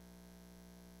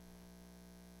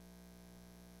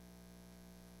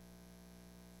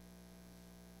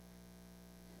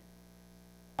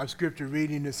Our scripture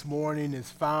reading this morning is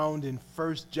found in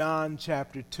 1 John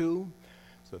chapter 2.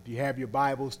 So if you have your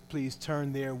Bibles, please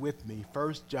turn there with me.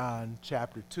 1 John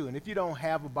chapter 2. And if you don't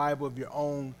have a Bible of your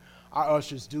own, our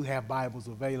ushers do have Bibles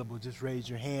available. Just raise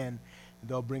your hand and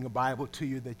they'll bring a Bible to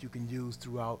you that you can use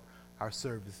throughout our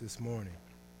service this morning.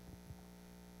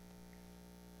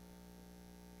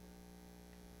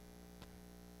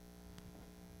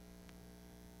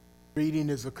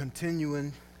 Reading is a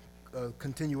continuation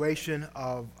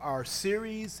of our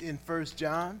series in 1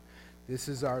 John. This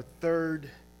is our third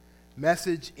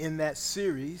message in that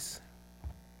series.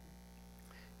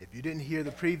 If you didn't hear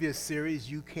the previous series,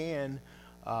 you can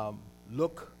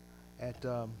look at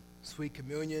Sweet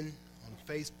Communion on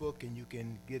Facebook and you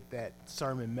can get that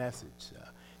sermon message.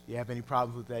 If you have any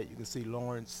problems with that, you can see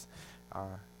Lawrence,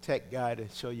 our tech guy, to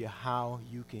show you how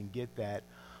you can get that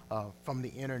from the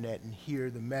internet and hear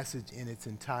the message in its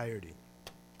entirety.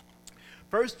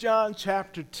 1 John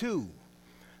chapter 2.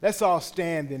 Let's all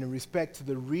stand then in respect to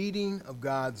the reading of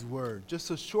God's word.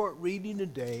 Just a short reading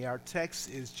today. Our text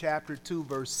is chapter 2,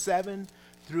 verse 7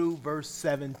 through verse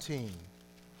 17.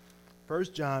 1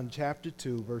 John chapter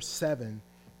 2, verse 7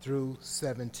 through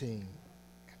 17.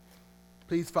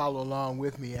 Please follow along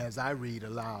with me as I read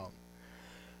aloud.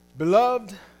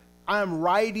 Beloved, I am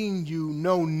writing you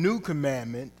no new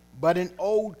commandment, but an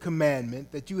old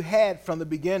commandment that you had from the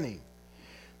beginning.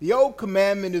 The old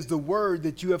commandment is the word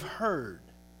that you have heard.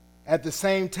 At the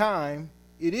same time,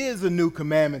 it is a new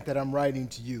commandment that I'm writing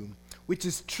to you, which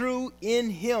is true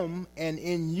in him and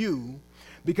in you,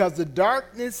 because the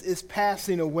darkness is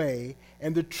passing away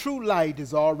and the true light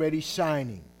is already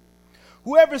shining.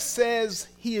 Whoever says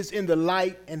he is in the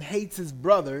light and hates his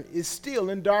brother is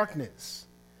still in darkness.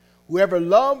 Whoever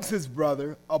loves his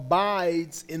brother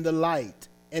abides in the light,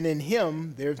 and in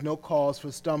him there is no cause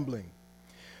for stumbling.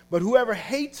 But whoever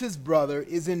hates his brother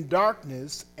is in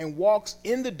darkness and walks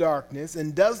in the darkness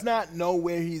and does not know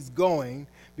where he's going,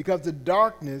 because the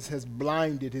darkness has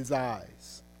blinded his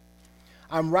eyes.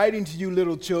 I'm writing to you,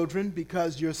 little children,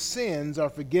 because your sins are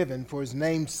forgiven for his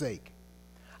name's sake.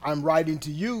 I'm writing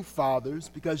to you, fathers,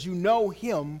 because you know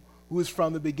him who is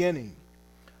from the beginning.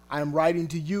 I'm writing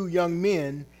to you, young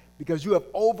men, because you have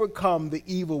overcome the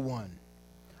evil one.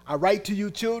 I write to you,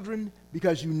 children,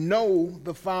 because you know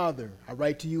the Father. I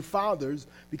write to you, fathers,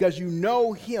 because you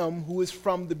know him who is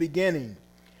from the beginning.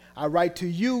 I write to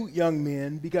you, young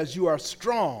men, because you are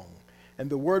strong, and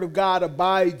the word of God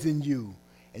abides in you,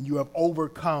 and you have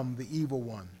overcome the evil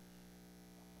one.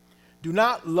 Do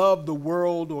not love the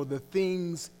world or the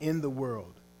things in the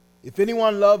world. If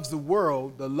anyone loves the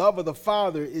world, the love of the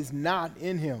Father is not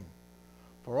in him.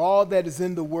 For all that is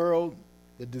in the world,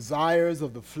 the desires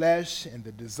of the flesh and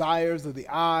the desires of the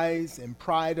eyes and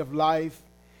pride of life,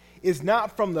 is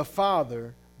not from the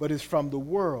Father, but is from the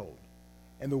world.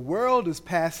 And the world is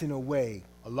passing away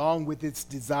along with its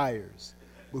desires,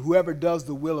 but whoever does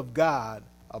the will of God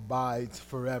abides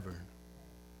forever.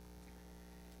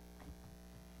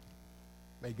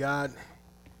 May God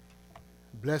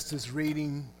bless this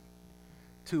reading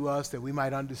to us that we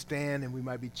might understand and we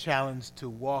might be challenged to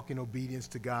walk in obedience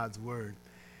to God's word.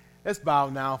 Let's bow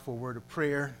now for a word of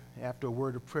prayer. After a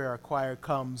word of prayer, our choir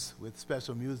comes with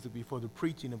special music before the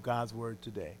preaching of God's word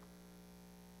today.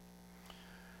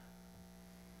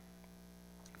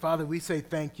 Father, we say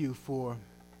thank you for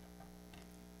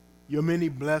your many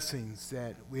blessings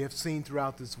that we have seen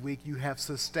throughout this week. You have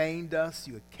sustained us.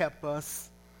 You have kept us.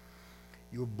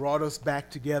 You have brought us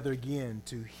back together again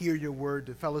to hear your word,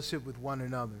 to fellowship with one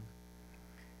another.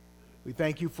 We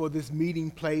thank you for this meeting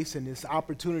place and this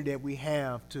opportunity that we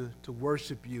have to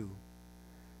worship you,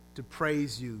 to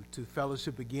praise you, to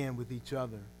fellowship again with each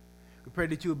other. We pray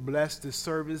that you would bless this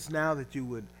service now, that you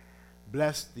would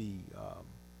bless the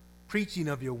preaching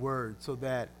of your word so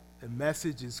that the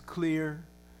message is clear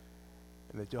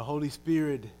and that your Holy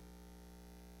Spirit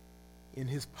in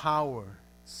his power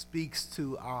speaks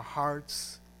to our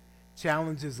hearts,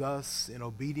 challenges us in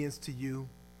obedience to you,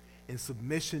 in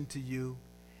submission to you,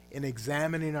 in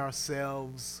examining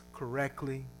ourselves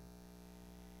correctly,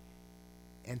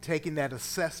 and taking that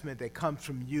assessment that comes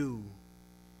from you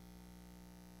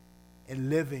and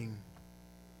living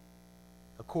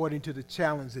according to the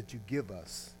challenge that you give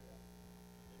us.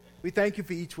 We thank you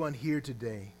for each one here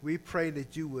today. We pray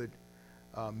that you would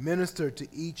minister to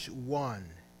each one.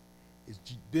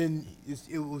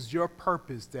 It was your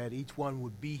purpose that each one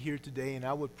would be here today, and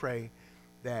I would pray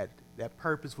that that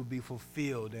purpose will be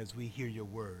fulfilled as we hear your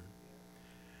word.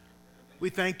 We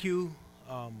thank you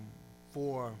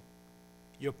for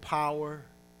your power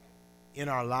in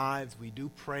our lives. We do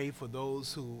pray for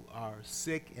those who are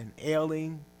sick and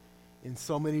ailing in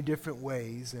so many different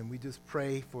ways, and we just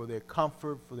pray for their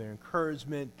comfort, for their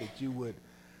encouragement, that you would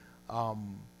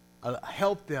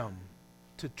help them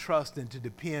to trust and to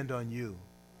depend on you.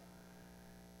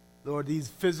 Lord, these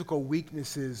physical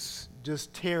weaknesses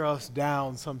just tear us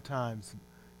down sometimes,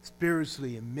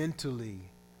 spiritually and mentally,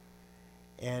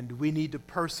 and we need to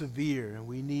persevere, and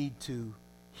we need to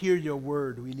hear your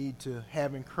word. We need to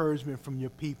have encouragement from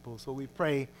your people. So we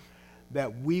pray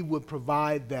that we would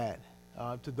provide that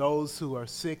to those who are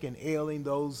sick and ailing,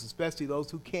 those, especially those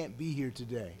who can't be here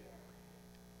today,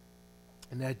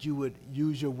 and that you would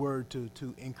use your word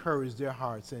to encourage their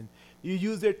hearts, and you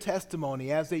use their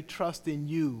testimony as they trust in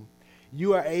you.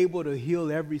 You are able to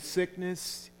heal every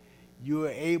sickness. You are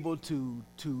able to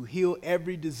heal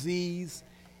every disease.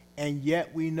 And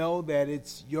yet we know that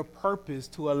it's your purpose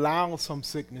to allow some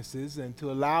sicknesses and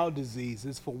to allow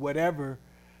diseases for whatever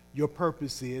your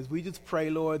purpose is. We just pray,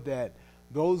 Lord, that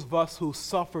those of us who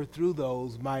suffer through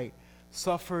those might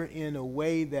suffer in a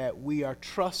way that we are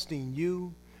trusting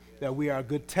you, that we are a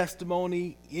good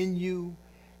testimony in you,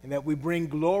 and that we bring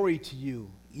glory to you,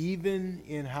 even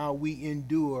in how we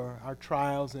endure our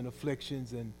trials and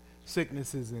afflictions and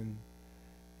sicknesses and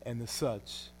the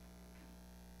such.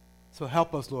 So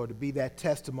help us, Lord, to be that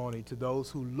testimony to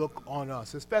those who look on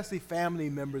us, especially family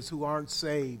members who aren't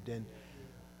saved, and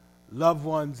loved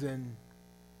ones, and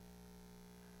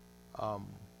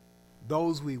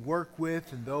those we work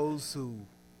with and those who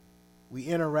we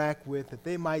interact with, that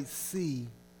they might see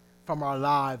from our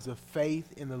lives of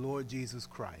faith in the Lord Jesus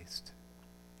Christ.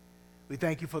 We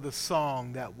thank you for the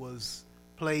song that was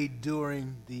played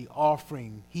during the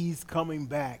offering, He's Coming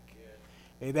Back.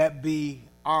 May that be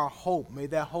our hope. May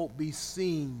that hope be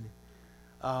seen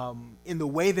in the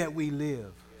way that we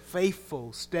live,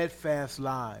 faithful, steadfast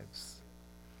lives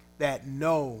that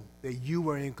know that you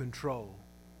are in control,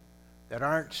 that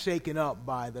aren't shaken up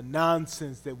by the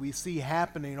nonsense that we see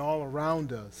happening all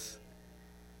around us,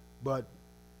 but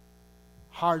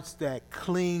hearts that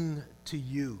cling to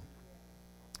you,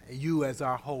 you as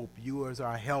our hope, you as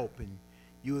our help, and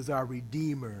you as our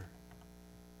Redeemer,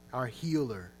 our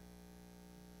healer,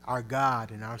 our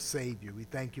God and our Savior. We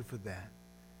thank you for that.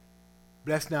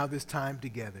 Bless now this time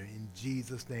together. In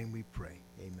Jesus' name we pray.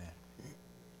 Amen.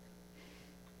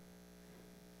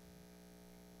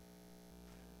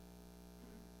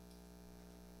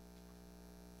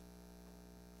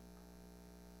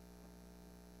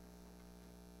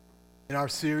 In our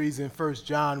series in 1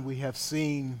 John, we have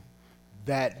seen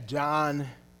that John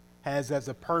has as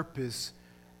a purpose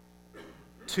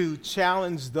to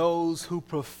challenge those who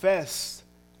profess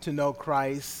to know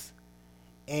Christ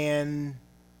and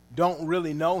don't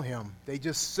really know him. They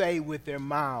just say with their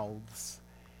mouths.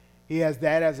 He has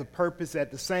that as a purpose.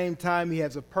 At the same time, he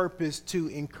has a purpose to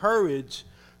encourage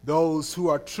those who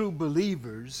are true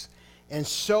believers and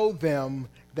show them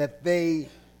that they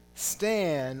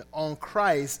stand on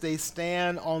Christ. They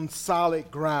stand on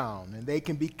solid ground, and they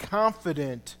can be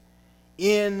confident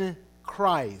in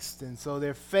Christ. And so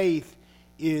their faith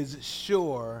is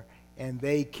sure, and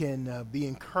they can be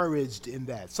encouraged in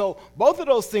that. So both of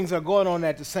those things are going on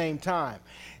at the same time.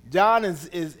 John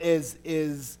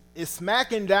is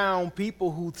smacking down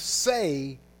people who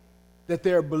say that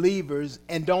they're believers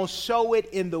and don't show it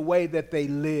in the way that they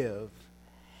live.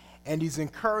 And he's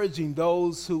encouraging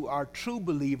those who are true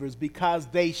believers because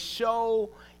they show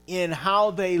in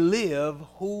how they live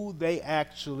who they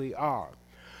actually are.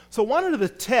 So one of the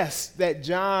tests that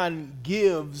John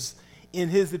gives in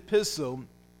his epistle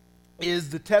is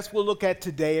the test we'll look at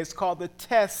today. It's called the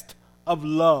test of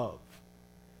love.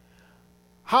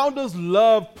 How does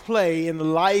love play in the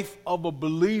life of a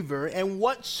believer, and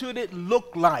what should it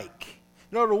look like?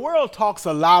 You know, the world talks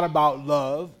a lot about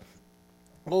love.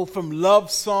 Go from love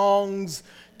songs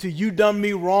to you done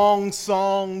me wrong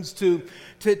songs to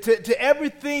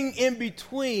everything in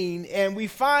between, and we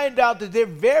find out that they're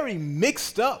very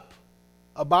mixed up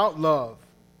about love.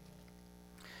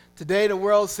 Today the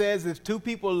world says if two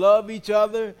people love each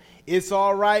other, it's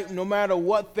all right no matter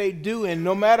what they do and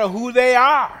no matter who they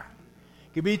are.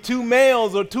 It could be two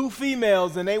males or two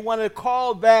females, and they want to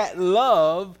call that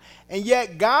love. And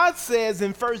yet God says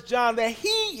in 1 John that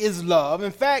he is love.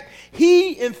 In fact,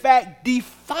 he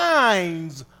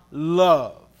defines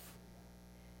love.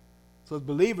 So as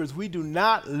believers, we do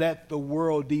not let the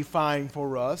world define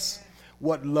for us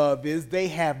what love is. They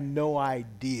have no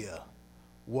idea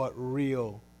what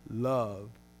real love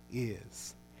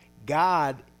is.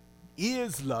 God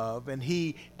is love, and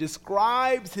he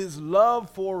describes his love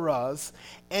for us,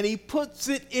 and he puts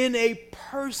it in a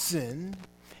person,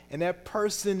 and that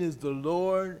person is the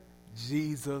Lord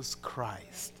Jesus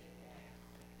Christ.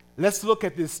 Let's look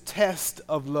at this test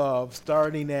of love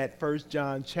starting at 1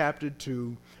 John chapter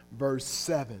 2, verse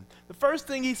 7. The first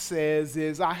thing he says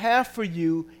is, I have for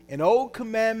you an old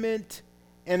commandment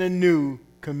and a new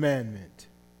commandment.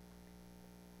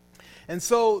 And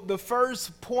so the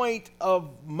first point of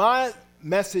my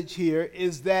message here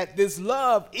is that this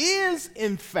love is,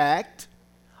 in fact,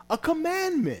 a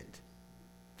commandment.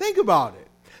 Think about it.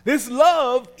 This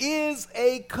love is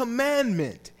a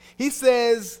commandment. He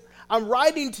says, I'm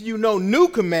writing to you no new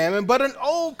commandment, but an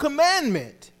old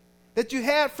commandment that you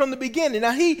had from the beginning.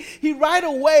 Now, he right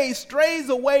away strays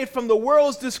away from the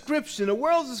world's description. The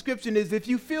world's description is if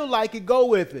you feel like it, go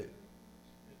with it.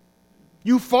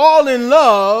 You fall in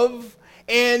love,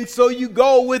 and so you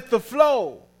go with the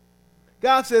flow.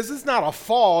 God says it's not a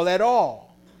fall at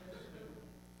all.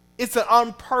 It's an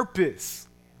on purpose.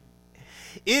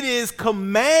 It is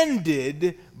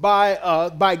commanded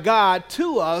by God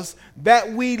to us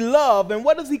that we love. And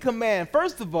what does he command?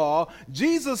 First of all,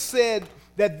 Jesus said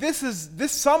that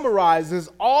this summarizes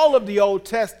all of the Old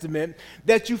Testament,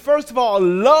 that you first of all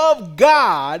love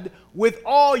God with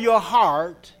all your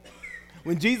heart.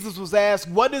 When Jesus was asked,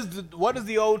 what is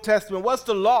the Old Testament? What's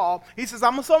the law? He says,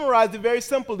 I'm going to summarize it very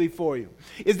simply for you.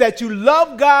 Is that you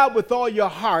love God with all your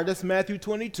heart. That's Matthew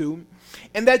 22.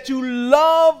 And that you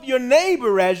love your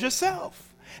neighbor as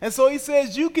yourself. And so he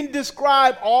says you can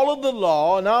describe all of the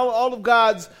law and all of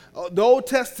God's, the Old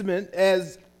Testament,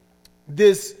 as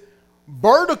this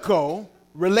vertical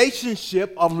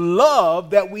relationship of love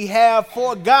that we have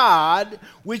for God,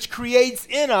 which creates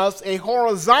in us a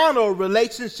horizontal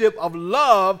relationship of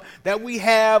love that we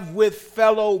have with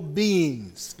fellow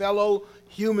beings, fellow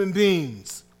human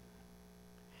beings.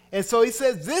 And so he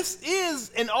says this is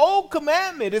an old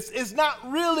commandment. It's not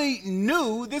really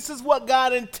new. This is what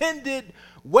God intended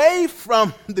way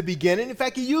from the beginning. In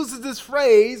fact, he uses this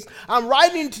phrase, I'm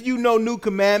writing to you no new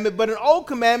commandment, but an old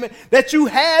commandment that you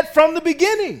had from the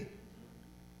beginning.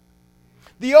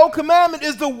 The old commandment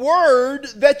is the word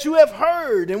that you have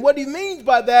heard. And what he means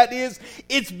by that is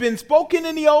it's been spoken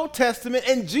in the Old Testament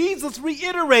and Jesus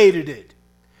reiterated it.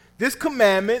 This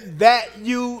commandment that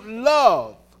you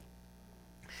love.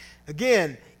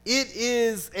 Again, it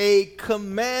is a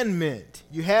commandment.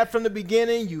 You have from the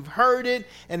beginning, you've heard it,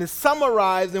 and it's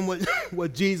summarized in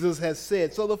what Jesus has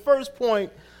said. So the first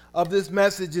point of this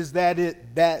message is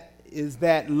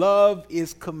that love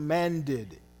is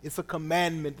commanded. It's a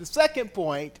commandment. The second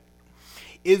point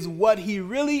is what he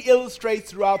really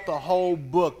illustrates throughout the whole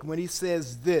book when he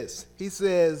says this. He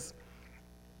says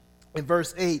in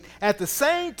verse 8, at the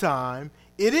same time,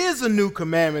 it is a new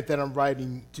commandment that I'm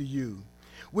writing to you,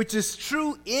 which is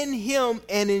true in him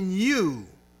and in you.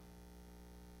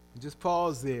 Just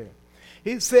pause there.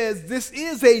 He says this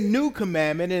is a new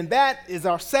commandment, and that is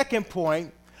our second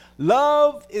point.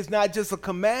 Love is not just a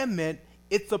commandment,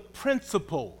 it's a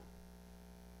principle.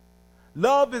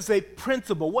 Love is a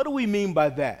principle. What do we mean by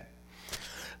that?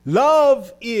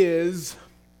 Love is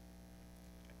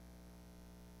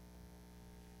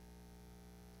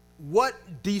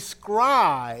what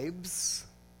describes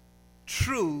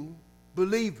true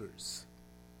believers.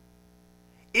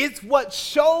 It's what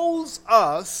shows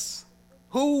us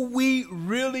who we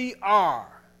really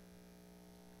are.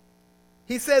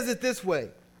 He says it this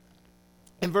way.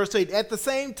 In verse 8, at the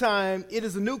same time, it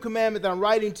is a new commandment that I'm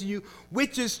writing to you,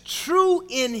 which is true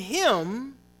in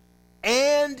him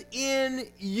and in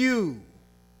you.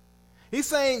 He's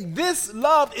saying this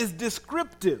love is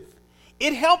descriptive.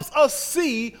 It helps us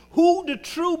see who the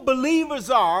true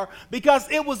believers are because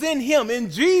it was in him,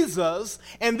 in Jesus,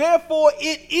 and therefore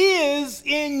it is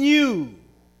in you.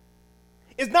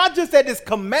 It's not just that it's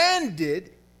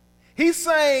commanded. He's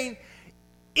saying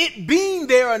it being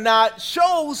there or not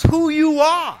shows who you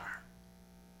are.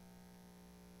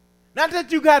 Not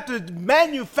that you got to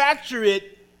manufacture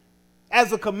it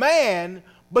as a command,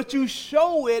 but you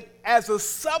show it as a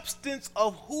substance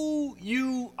of who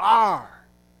you are.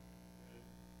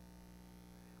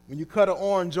 When you cut an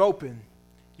orange open,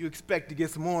 you expect to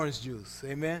get some orange juice.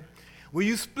 Amen? When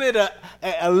you split a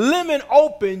lemon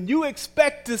open, you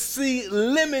expect to see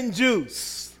lemon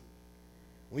juice.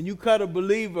 When you cut a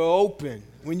believer open,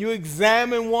 when you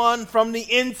examine one from the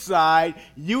inside,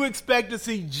 you expect to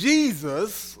see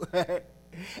Jesus,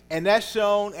 and that's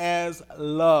shown as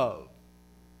love.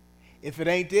 If it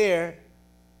ain't there,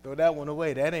 throw that one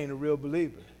away. That ain't a real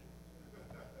believer.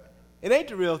 It ain't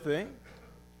the real thing.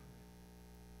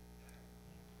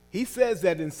 He says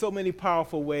that in so many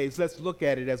powerful ways. Let's look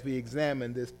at it as we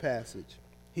examine this passage.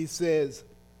 He says,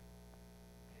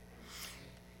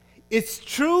 it's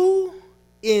true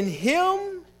in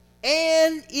him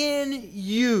and in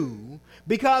you,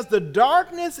 because the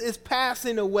darkness is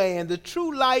passing away and the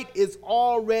true light is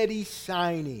already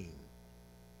shining.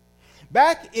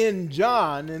 Back in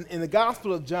John, in the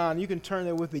Gospel of John, you can turn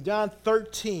there with me, John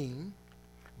 13,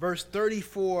 verse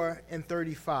 34 and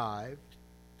 35,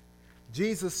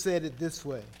 Jesus said it this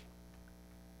way.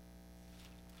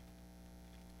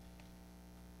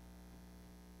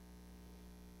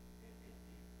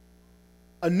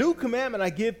 A new commandment I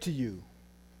give to you,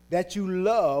 that you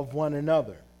love one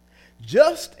another.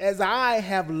 Just as I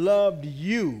have loved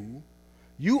you,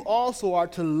 you also are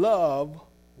to love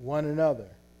one another.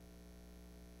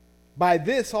 By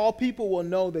this, all people will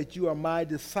know that you are my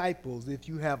disciples if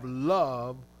you have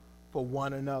love for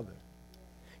one another.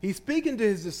 He's speaking to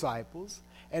his disciples,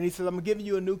 and he says, I'm giving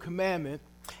you a new commandment.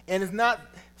 And it's not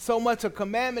so much a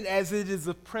commandment as it is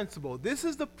a principle. This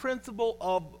is the principle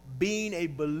of being a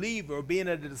believer, being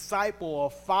a disciple, a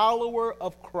follower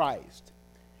of Christ.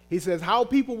 He says, how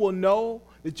people will know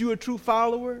that you're a true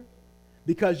follower?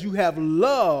 Because you have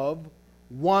love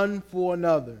one for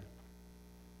another.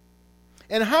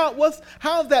 And how's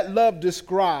that love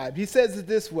described? He says it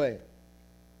this way.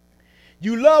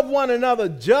 You love one another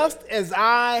just as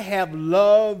I have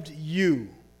loved you.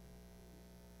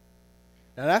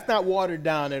 Now, that's not watered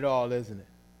down at all, isn't it?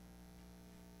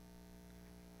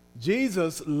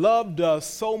 Jesus loved us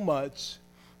so much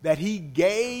that he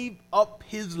gave up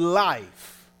his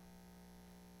life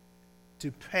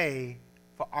to pay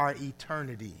for our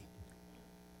eternity,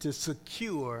 to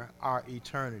secure our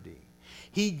eternity.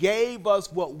 He gave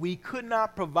us what we could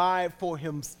not provide for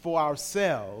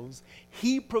ourselves.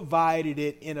 He provided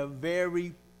it in a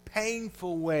very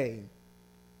painful way.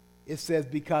 It says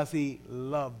because he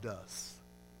loved us.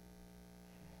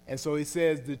 And so he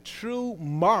says the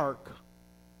mark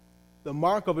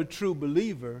of a true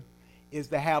believer is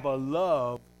to have a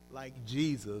love like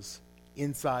Jesus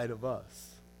inside of us.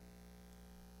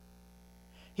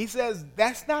 He says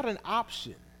that's not an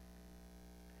option.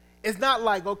 It's not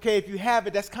like, okay, if you have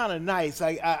it, that's kind of nice.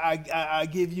 I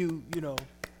give you,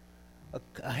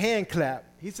 a hand clap.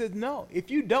 He says, no,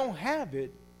 if you don't have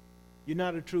it, you're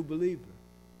not a true believer.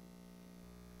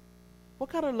 What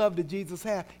kind of love did Jesus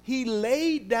have? He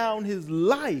laid down his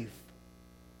life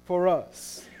for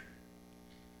us.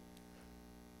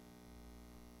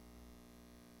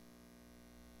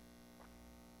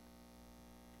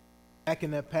 Back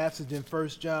in that passage in 1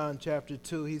 John chapter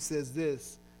 2, he says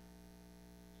this,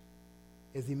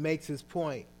 as he makes his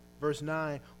point, verse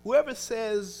 9, whoever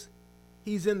says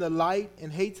he's in the light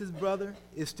and hates his brother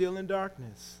is still in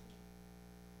darkness.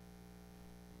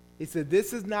 He said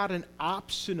this is not an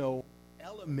optional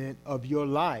element of your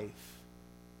life.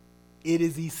 It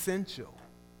is essential.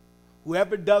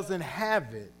 Whoever doesn't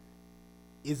have it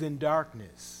is in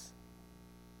darkness.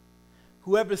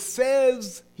 Whoever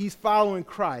says he's following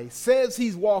Christ, says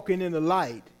he's walking in the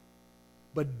light,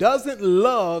 but doesn't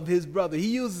love his brother. He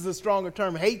uses a stronger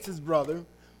term, hates his brother,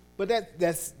 but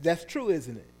that's true,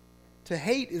 isn't it? To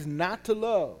hate is not to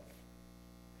love.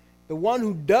 The one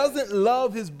who doesn't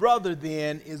love his brother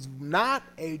then is not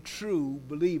a true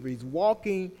believer. He's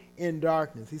walking in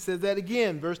darkness. He says that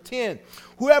again, verse 10.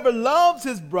 Whoever loves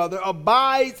his brother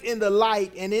abides in the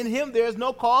light, and in him there is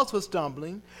no cause for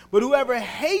stumbling. But whoever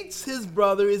hates his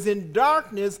brother is in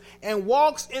darkness and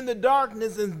walks in the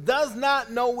darkness and does not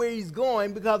know where he's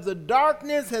going because the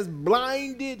darkness has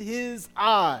blinded his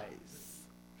eyes.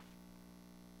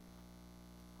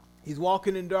 He's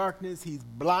walking in darkness. He's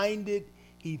blinded.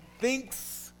 He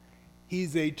thinks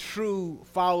he's a true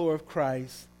follower of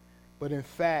Christ, but in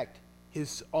fact,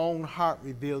 his own heart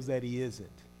reveals that he isn't,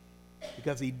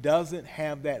 because he doesn't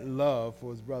have that love for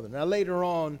his brother. Now, later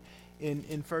on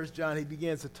in 1 John, he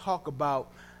begins to talk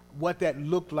about what that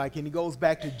looked like, and he goes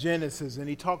back to Genesis, and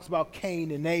he talks about Cain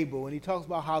and Abel, and he talks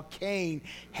about how Cain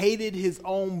hated his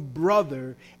own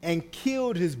brother and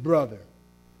killed his brother.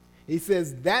 He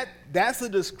says that's a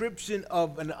description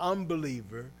of an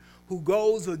unbeliever who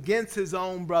goes against his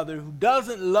own brother, who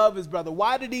doesn't love his brother.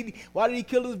 Why did he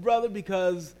kill his brother?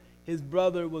 Because his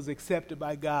brother was accepted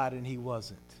by God and he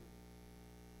wasn't.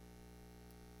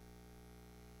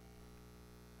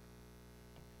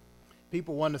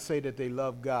 People want to say that they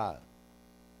love God,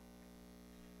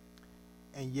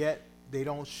 and yet they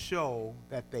don't show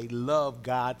that they love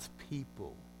God's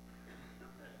people.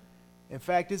 In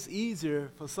fact, it's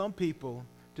easier for some people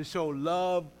to show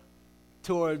love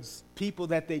towards people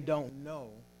that they don't know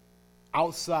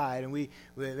outside, and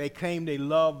they claim they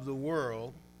love the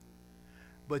world,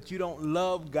 but you don't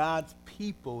love God's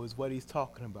people is what he's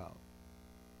talking about.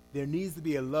 There needs to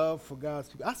be a love for God's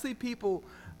people.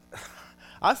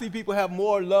 I see people have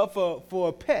more love for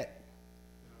a pet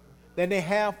than they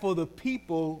have for the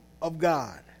people of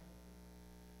God.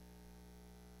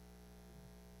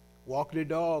 Walk the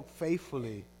dog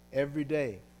faithfully every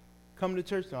day. Come to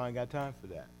church. No, I ain't got time for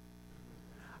that.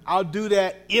 I'll do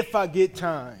that if I get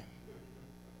time.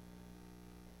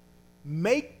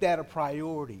 Make that a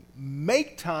priority.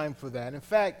 Make time for that. In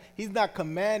fact, he's not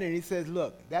commanding. He says,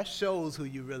 look, that shows who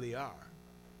you really are.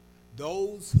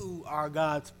 Those who are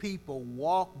God's people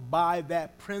walk by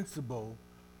that principle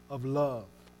of love.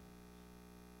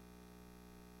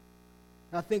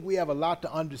 I think we have a lot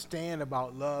to understand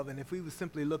about love, and if we would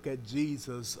simply look at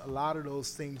Jesus, a lot of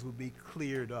those things would be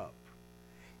cleared up.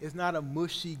 It's not a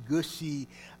mushy-gushy,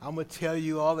 I'm going to tell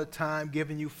you all the time,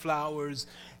 giving you flowers,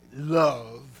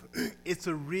 love. It's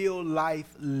a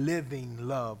real-life living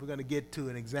love. We're going to get to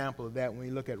an example of that when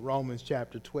we look at Romans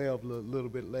chapter 12 a little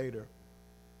bit later.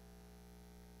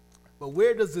 But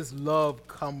where does this love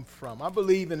come from? I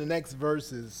believe in the next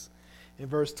verses, in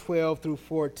verse 12 through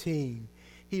 14,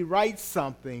 he writes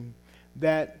something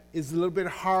that is a little bit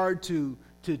hard to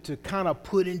kind of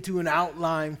put into an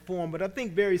outline form, but I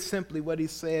think very simply what he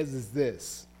says is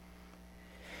this.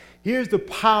 Here's the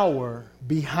power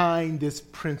behind this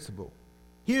principle.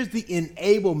 Here's the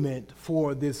enablement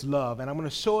for this love, and I'm going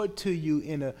to show it to you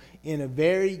in a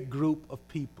varied group of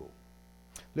people.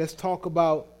 Let's talk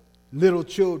about little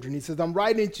children. He says, I'm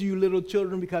writing to you, little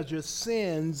children, because your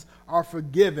sins are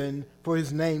forgiven for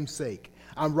his name's sake.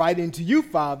 I'm writing to you,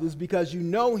 fathers, because you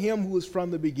know him who is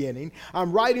from the beginning.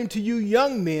 I'm writing to you,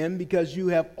 young men, because you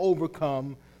have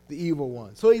overcome the evil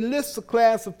one. So he lists a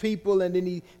class of people, and then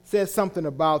he says something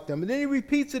about them. And then he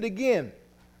repeats it again.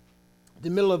 The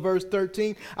middle of verse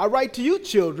 13, I write to you,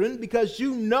 children, because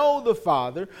you know the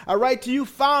Father. I write to you,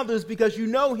 fathers, because you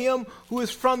know him who is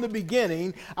from the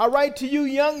beginning. I write to you,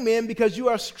 young men, because you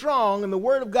are strong, and the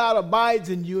word of God abides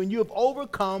in you, and you have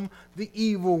overcome the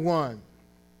evil one.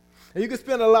 And you can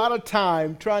spend a lot of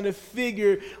time trying to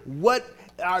figure what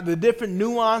are the different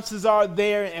nuances are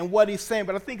there and what he's saying,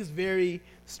 but I think it's very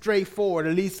straightforward.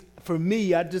 At least for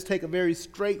me, I just take a very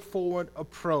straightforward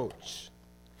approach.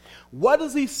 What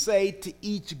does he say to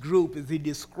each group as he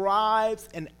describes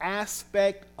an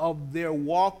aspect of their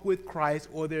walk with Christ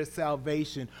or their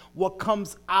salvation, what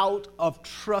comes out of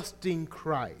trusting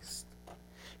Christ?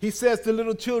 He says to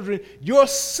little children, your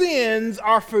sins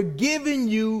are forgiven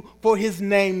you for his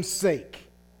name's sake.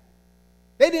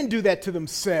 They didn't do that to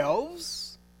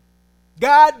themselves.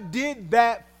 God did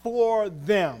that for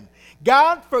them.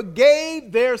 God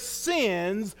forgave their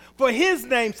sins for his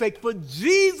name's sake, for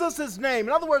Jesus' name.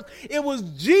 In other words, it was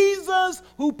Jesus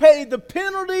who paid the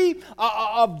penalty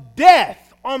of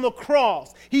death on the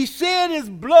cross. He shed his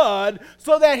blood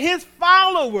so that his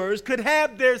followers could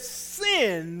have their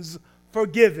sins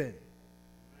forgiven.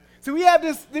 So we have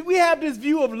this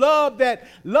view of love, that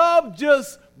love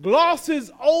just glosses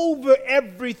over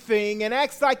everything and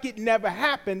acts like it never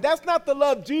happened. That's not the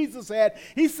love Jesus had.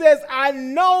 He says, I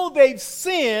know they've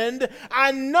sinned.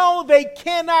 I know they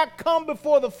cannot come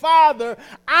before the Father.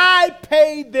 I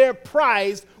paid their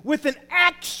price with an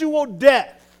actual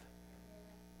death.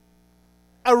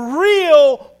 A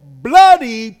real,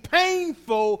 bloody,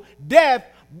 painful death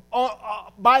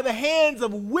by the hands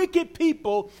of wicked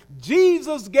people.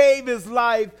 Jesus gave his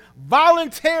life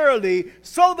voluntarily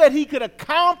so that he could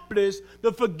accomplish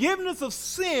the forgiveness of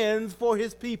sins for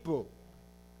his people.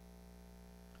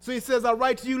 So he says, I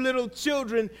write to you, little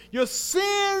children, your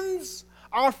sins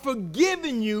are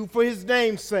forgiven you for his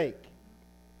name's sake.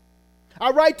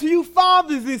 I write to you,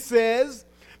 fathers, he says,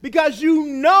 because you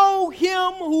know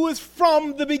him who is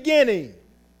from the beginning.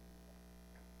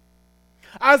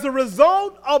 As a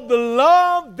result of the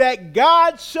love that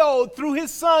God showed through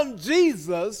his son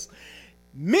Jesus,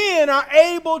 men are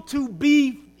able to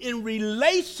be in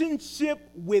relationship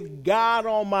with God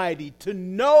Almighty, to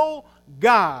know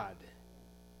God.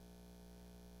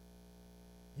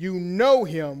 You know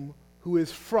him who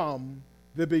is from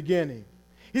the beginning.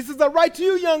 He says, I write to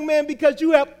you, young man, because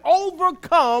you have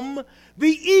overcome the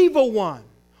evil one.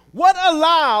 What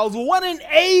allows, what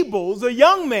enables a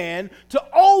young man to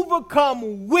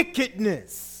overcome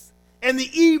wickedness and the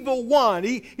evil one?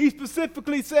 He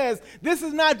specifically says this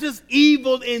is not just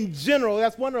evil in general.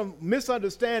 That's one of the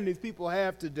misunderstandings people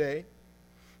have today,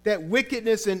 that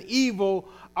wickedness and evil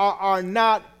are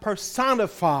not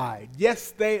personified.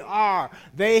 Yes, they are.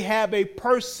 They have a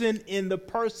person in the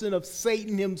person of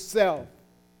Satan himself.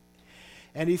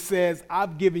 And he says,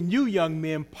 I've given you, young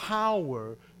men,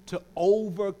 power to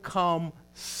overcome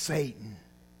Satan.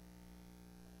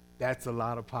 That's a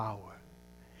lot of power.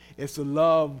 It's the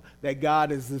love that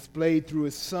God has displayed through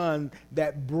his Son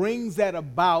that brings that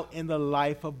about in the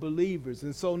life of believers.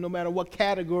 And so no matter what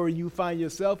category you find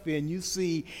yourself in, you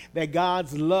see that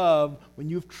God's love, when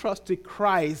you've trusted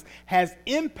Christ, has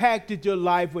impacted your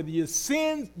life, whether your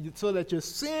sins, so that your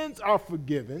sins are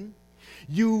forgiven,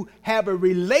 you have a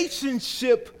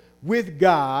relationship with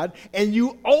God, and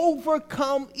you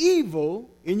overcome evil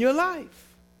in your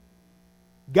life.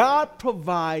 God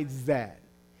provides that.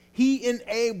 He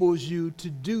enables you to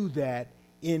do that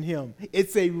in him.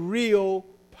 It's a real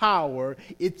power.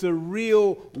 It's a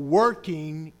real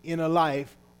working in a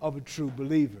life of a true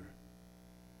believer.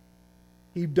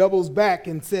 He doubles back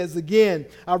and says again,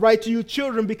 I write to you,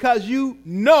 children, because you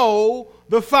know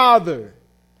the Father.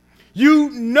 You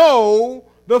know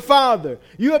the Father.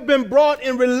 You have been brought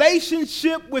in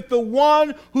relationship with the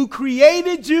one who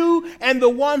created you and the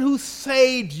one who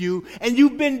saved you. And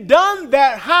you've been done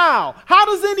that how? How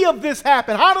does any of this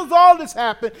happen? How does all this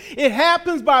happen? It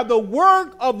happens by the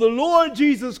work of the Lord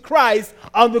Jesus Christ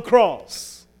on the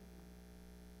cross.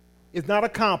 It's not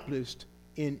accomplished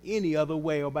in any other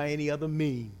way or by any other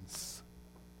means.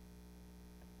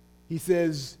 He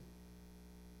says,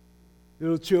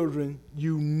 little children,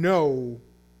 you know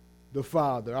the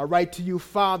Father. I write to you,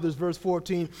 fathers, verse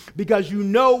 14, because you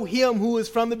know him who is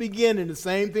from the beginning. The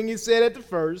same thing he said at the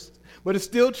first, but it's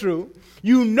still true.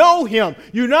 You know him.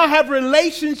 You now have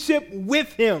relationship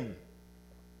with him.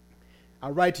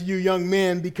 I write to you, young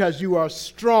men, because you are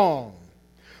strong.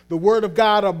 The word of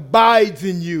God abides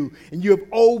in you, and you have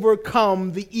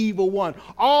overcome the evil one.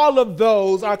 All of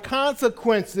those are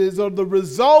consequences of the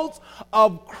results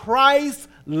of Christ's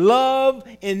love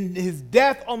and his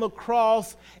death on the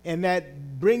cross, and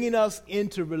that bringing us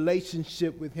into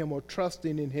relationship with him or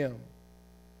trusting in him.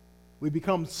 We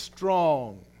become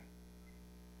strong.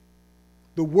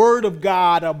 The word of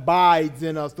God abides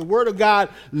in us. The word of God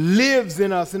lives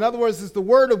in us. In other words, it's the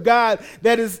word of God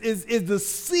that is the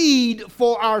seed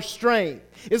for our strength.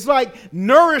 It's like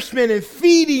nourishment and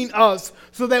feeding us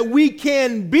so that we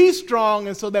can be strong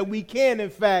and so that we can, in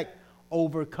fact,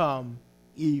 overcome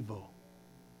evil.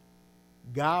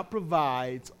 God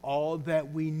provides all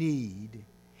that we need,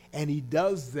 and he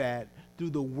does that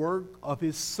through the work of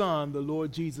his Son, the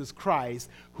Lord Jesus Christ,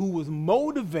 who was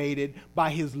motivated by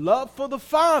his love for the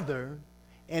Father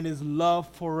and his love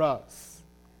for us.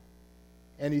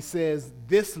 And he says,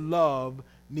 this love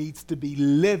needs to be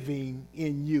living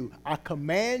in you. I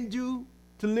command you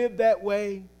to live that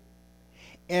way,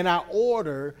 and I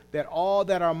order that all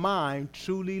that are mine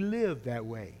truly live that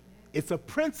way. It's a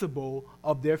principle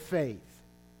of their faith.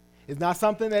 It's not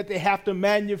something that they have to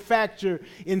manufacture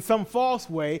in some false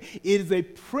way. It is a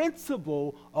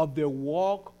principle of their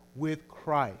walk with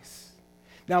Christ.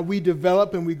 Now, we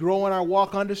develop and we grow in our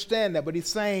walk, understand that. But he's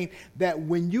saying that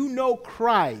when you know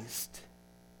Christ,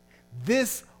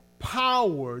 this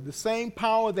power, the same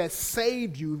power that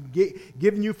saved you,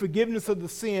 giving you forgiveness of the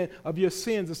sin of your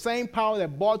sins, the same power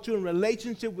that brought you in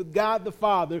relationship with God the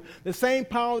Father, the same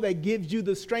power that gives you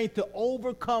the strength to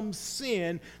overcome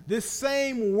sin, this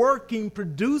same working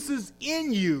produces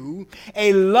in you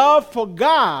a love for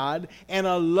God and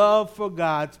a love for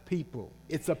God's people.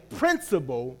 It's a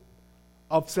principle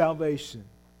of salvation.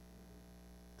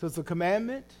 So it's a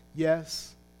commandment,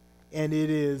 yes, and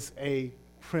it is a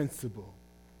principle.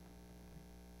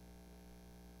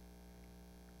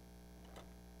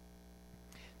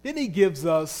 Then he gives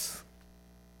us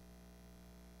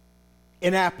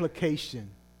an application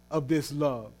of this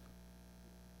love.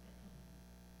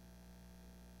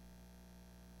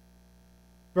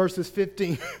 Verses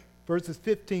 15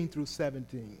 through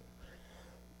 17.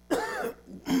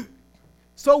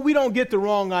 So we don't get the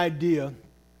wrong idea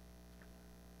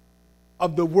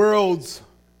of the world's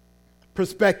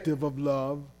perspective of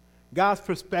love. God's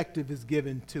perspective is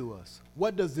given to us.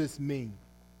 What does this mean?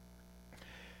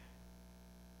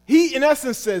 He, in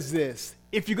essence, says this: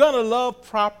 if you're going to love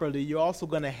properly, you're also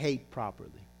going to hate properly.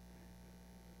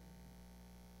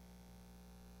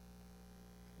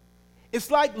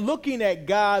 It's like looking at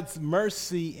God's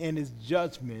mercy and his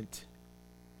judgment,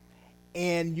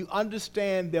 and you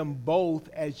understand them both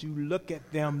as you look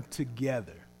at them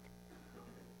together.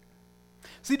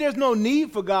 See, there's no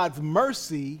need for God's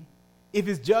mercy if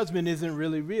his judgment isn't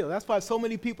really real. That's why so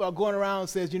many people are going around and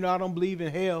says, I don't believe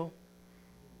in hell.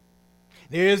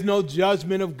 There is no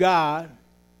judgment of God.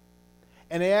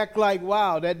 And they act like,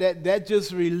 wow, that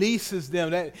just releases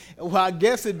them. Well, I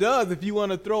guess it does if you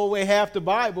want to throw away half the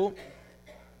Bible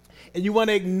and you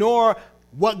want to ignore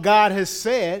what God has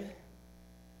said.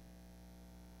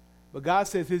 But God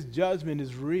says his judgment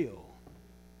is real.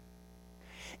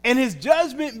 And his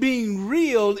judgment being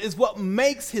real is what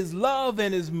makes his love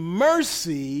and his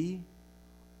mercy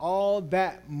all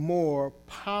that more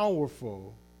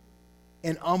powerful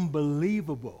and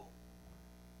unbelievable.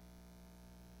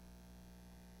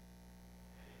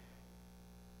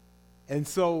 And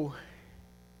so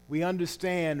we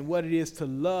understand what it is to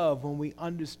love when we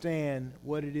understand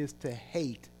what it is to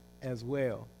hate as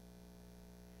well.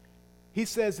 He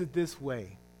says it this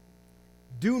way: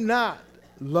 do not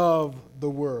love the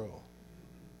world.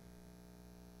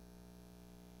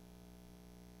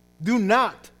 Do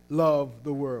not love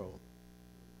the world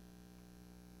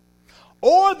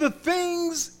or the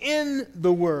things in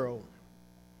the world.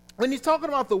 When he's talking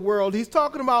about the world, he's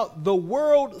talking about the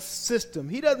world system.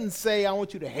 He doesn't say, I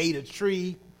want you to hate a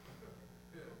tree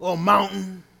or a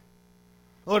mountain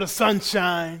or the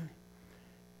sunshine.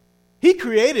 He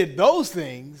created those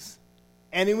things,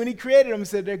 and when he created them, he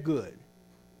said they're good.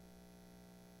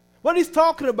 What he's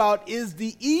talking about is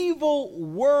the evil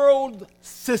world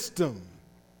system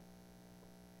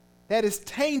that is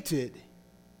tainted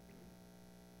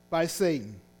by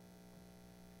Satan.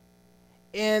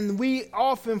 And we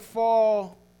often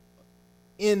fall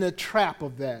in the trap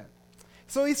of that.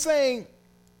 So he's saying,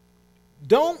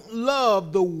 don't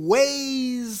love the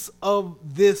ways of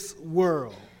this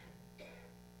world.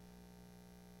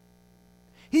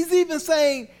 He's even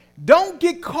saying, don't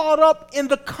get caught up in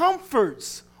the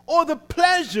comforts or the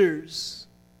pleasures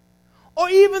or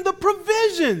even the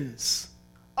provisions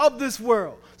of this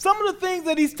world. Some of the things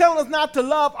that he's telling us not to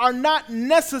love are not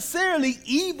necessarily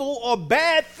evil or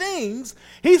bad things.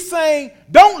 He's saying,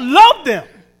 don't love them.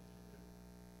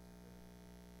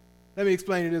 Let me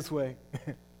explain it this way.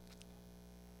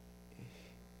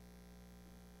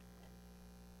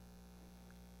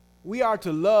 We are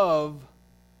to love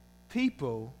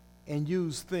people and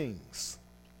use things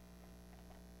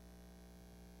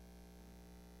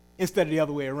instead of the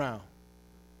other way around.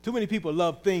 Too many people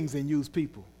love things and use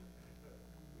people.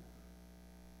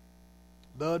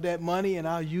 Love that money, and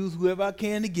I'll use whoever I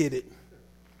can to get it.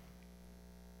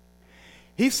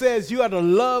 He says you are to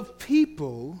love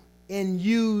people and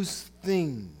use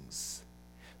things.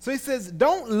 So he says,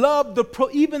 don't love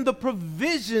even the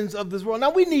provisions of this world.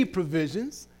 Now, we need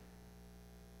provisions.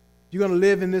 You're going to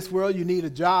live in this world, you need a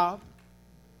job.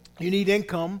 You need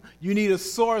income. You need a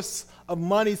source of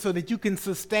money so that you can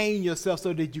sustain yourself,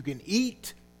 so that you can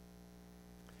eat,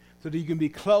 so that you can be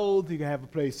clothed, you can have a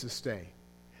place to stay.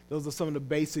 Those are some of the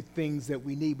basic things that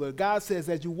we need. But God says,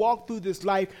 as you walk through this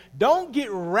life, don't get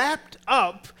wrapped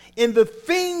up in the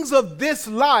things of this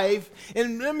life.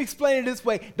 And let me explain it this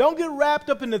way. Don't get wrapped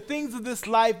up in the things of this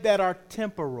life that are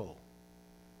temporal.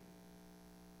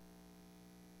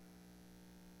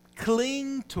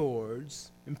 Cling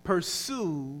towards and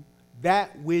pursue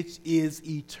that which is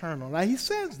eternal. Now, he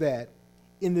says that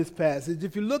in this passage.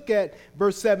 If you look at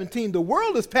verse 17, the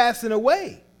world is passing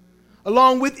away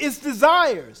along with its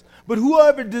desires. But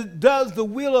whoever does the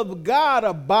will of God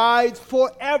abides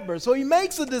forever. So he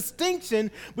makes a distinction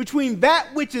between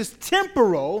that which is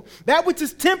temporal, that which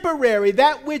is temporary,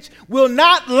 that which will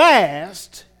not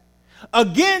last,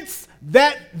 against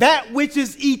that which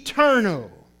is eternal.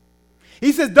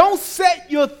 He says, don't set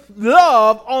your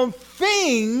love on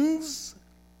things,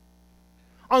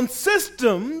 on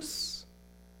systems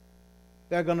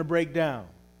that are going to break down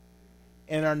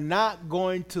and are not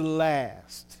going to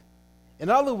last. In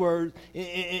other words,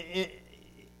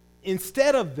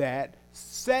 instead of that,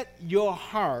 set your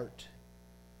heart,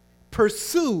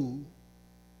 pursue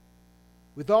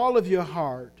with all of your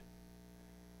heart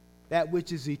that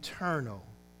which is eternal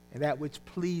and that which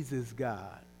pleases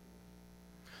God.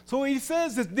 So what he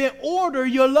says is, then order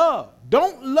your love.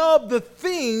 Don't love the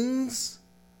things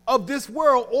of this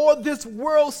world or this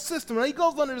world system. Now he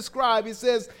goes on to describe, he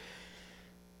says,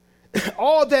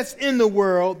 all that's in the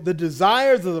world, the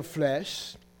desires of the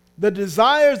flesh, the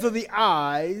desires of the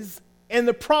eyes, and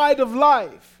the pride of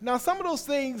life. Now, some of those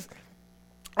things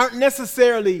aren't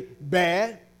necessarily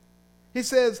bad. He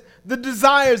says, the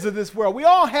desires of this world. We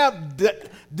all have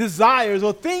desires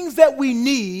or things that we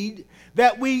need,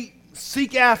 that we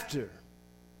seek after.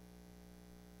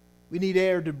 We need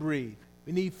air to breathe.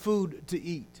 We need food to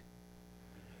eat.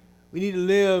 We need to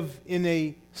live in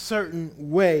a certain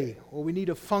way, or we need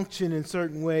to function in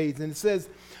certain ways. And it says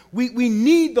we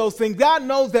need those things. God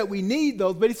knows that we need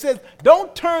those, but he says,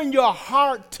 don't turn your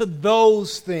heart to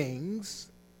those things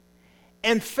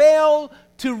and fail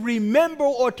to remember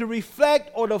or to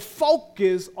reflect or to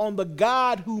focus on the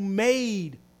God who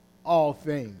made all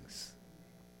things.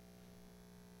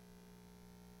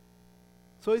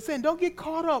 So he's saying, don't get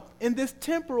caught up in this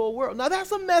temporal world. Now,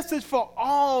 that's a message for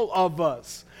all of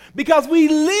us because we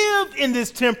live in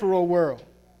this temporal world.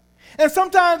 And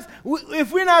sometimes,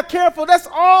 if we're not careful, that's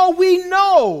all we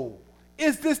know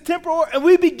is this temporal world. And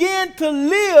we begin to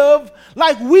live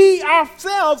like we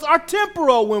ourselves are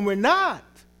temporal when we're not.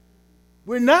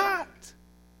 We're not.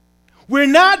 We're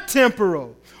not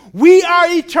temporal. We are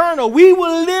eternal. We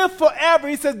will live forever.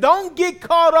 He says, don't get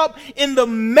caught up in the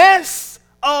mess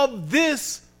of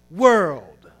this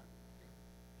world,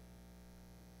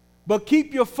 but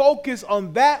keep your focus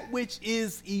on that which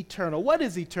is eternal. What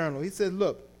is eternal? He says,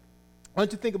 look, why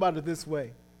don't you think about it this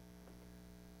way?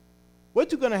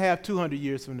 What you going to have 200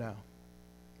 years from now?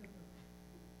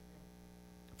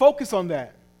 Focus on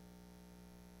that.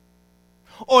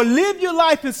 Or live your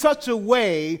life in such a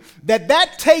way that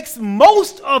that takes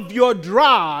most of your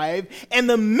drive and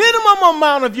the minimum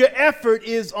amount of your effort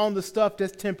is on the stuff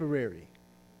that's temporary.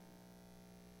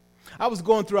 I was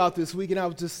going throughout this week and I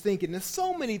was just thinking, there's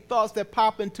so many thoughts that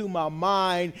pop into my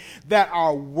mind that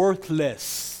are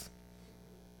worthless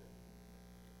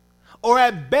or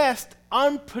at best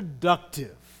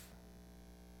unproductive.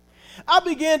 I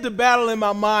began to battle in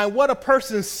my mind what a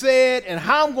person said and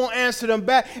how I'm going to answer them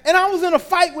back. And I was in a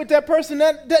fight with that person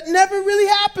that never really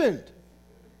happened.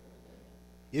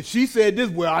 If she said this,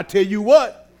 well, I'll tell you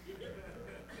what.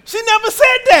 She never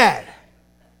said that.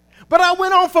 But I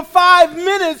went on for 5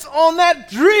 minutes on that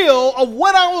drill of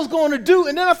what I was going to do.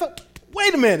 And then I thought,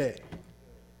 wait a minute.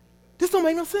 This don't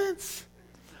make no sense.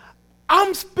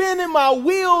 I'm spinning my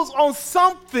wheels on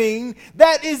something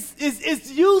that is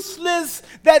useless,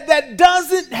 that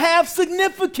doesn't have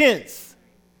significance.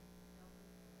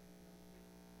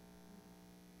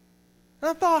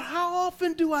 And I thought, how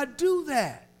often do I do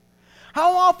that?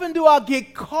 How often do I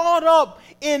get caught up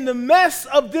in the mess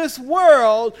of this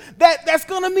world that's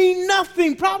going to mean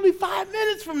nothing probably 5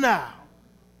 minutes from now?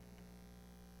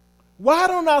 Why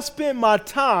don't I spend my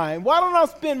time? Why don't I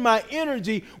spend my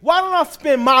energy? Why don't I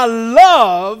spend my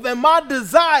love and my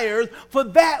desires for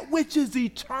that which is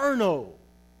eternal?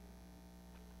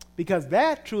 Because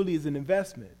that truly is an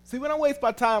investment. See, when I waste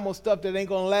my time on stuff that ain't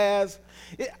going to last,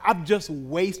 I've just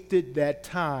wasted that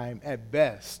time at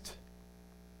best.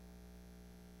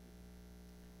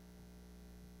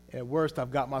 At worst,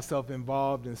 I've got myself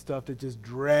involved in stuff that just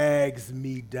drags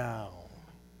me down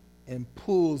and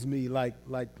pulls me like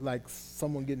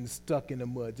someone getting stuck in the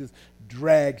mud, just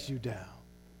drags you down.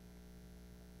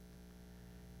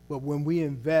 But when we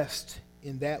invest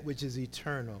in that which is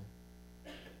eternal,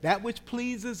 that which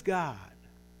pleases God,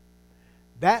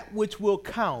 that which will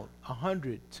count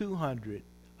 100, 200,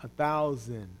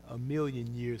 1,000,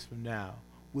 1,000,000 years from now,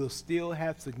 will still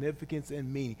have significance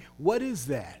and meaning. What is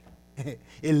that? It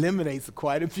eliminates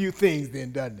quite a few things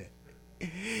then, doesn't it?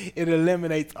 It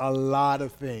eliminates a lot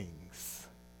of things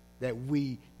that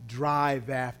we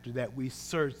drive after, that we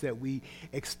search, that we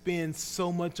expend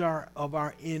so much of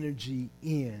our energy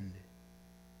in.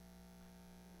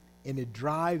 And it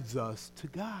drives us to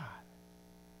God,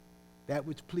 that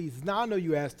which pleases. Now, I know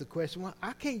you asked the question, well,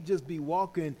 I can't just be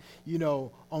walking,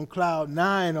 on cloud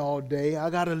 9 all day. I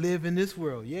got to live in this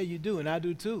world. Yeah, you do, and I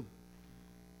do too.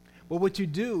 But what you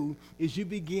do is you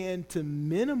begin to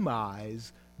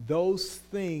minimize those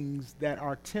things that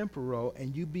are temporal,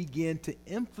 and you begin to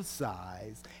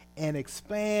emphasize and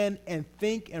expand and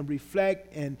think and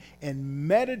reflect and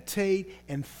meditate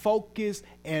and focus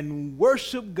and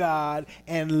worship God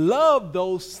and love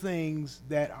those things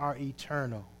that are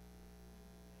eternal.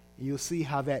 And you'll see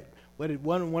how one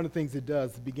of the things it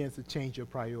does, it begins to change your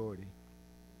priority.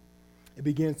 It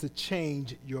begins to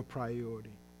change your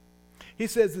priority. He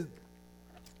says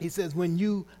when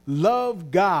you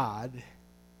love God,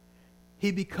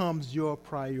 He becomes your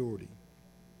priority.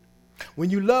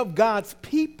 When you love God's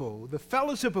people, the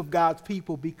fellowship of God's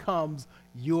people becomes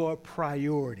your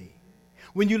priority.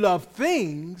 When you love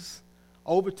things,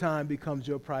 overtime becomes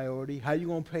your priority. How you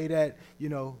going to pay that,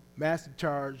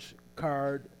 MasterCharge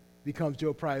card becomes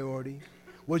your priority.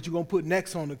 What you going to put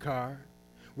next on the card.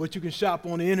 What you can shop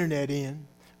on the internet in.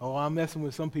 Oh, I'm messing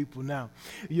with some people now.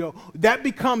 That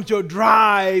becomes your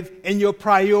drive and your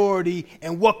priority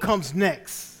and what comes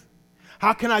next.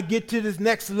 How can I get to this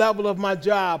next level of my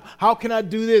job? How can I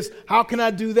do this? How can I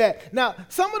do that? Now,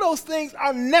 some of those things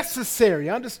are necessary,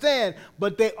 understand,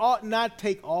 but they ought not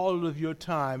take all of your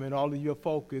time and all of your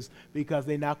focus because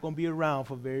they're not going to be around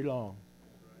for very long.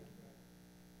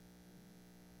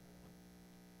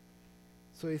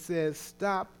 So he says,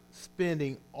 stop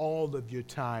spending all of your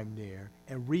time there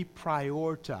and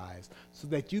reprioritize so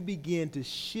that you begin to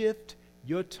shift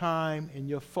your time and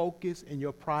your focus and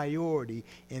your priority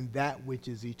in that which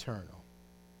is eternal.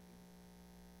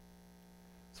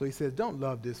 So he says, don't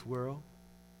love this world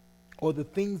or the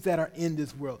things that are in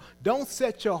this world. Don't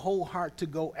set your whole heart to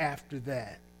go after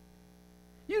that.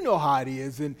 You know how it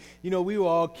is. And, we were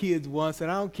all kids once,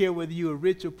 and I don't care whether you were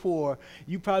rich or poor.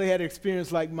 You probably had an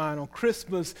experience like mine on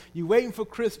Christmas. You waiting for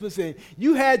Christmas, and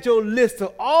you had your list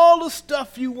of all the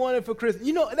stuff you wanted for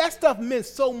Christmas. That stuff meant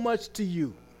so much to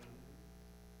you.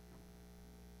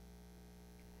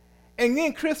 And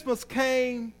then Christmas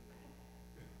came.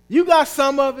 You got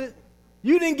some of it.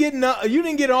 You didn't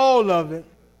get all of it.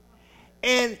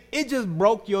 And it just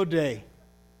broke your day.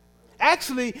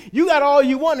 Actually, you got all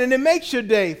you want, and it makes your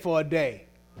day for a day.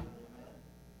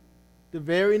 The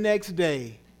very next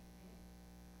day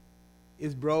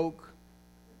is broke,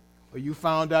 or you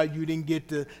found out you didn't get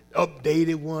the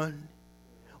updated one,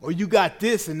 or you got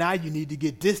this, and now you need to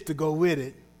get this to go with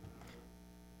it.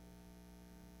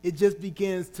 It just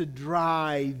begins to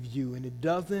drive you, and it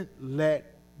doesn't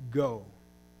let go.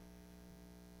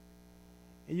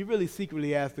 And you really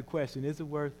secretly ask the question, is it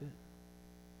worth it?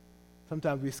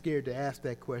 Sometimes we're scared to ask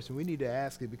that question. We need to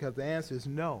ask it because the answer is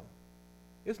no.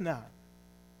 It's not.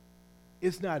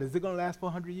 It's not. Is it going to last for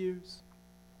 100 years?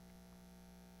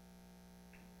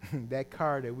 That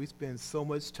car that we spend so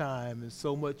much time and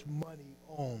so much money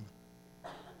on,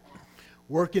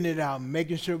 working it out,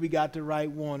 making sure we got the right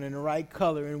one and the right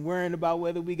color and worrying about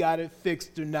whether we got it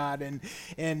fixed or not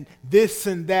and this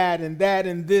and that and that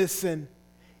and this. And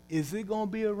is it going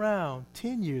to be around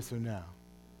 10 years from now?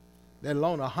 Let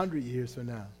alone 100 years from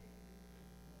now.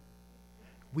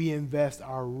 We invest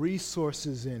our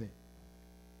resources in it.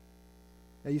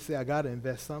 Now you say, I got to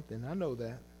invest something. I know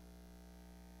that.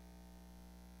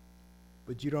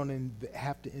 But you don't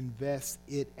have to invest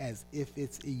it as if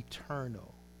it's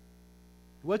eternal.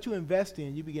 What you invest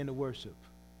in, you begin to worship.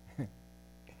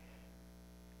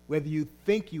 Whether you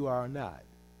think you are or not.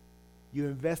 You're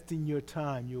investing your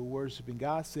time, you're worshiping.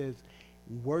 God says,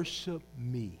 worship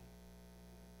me.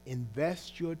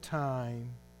 Invest your time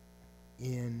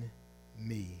in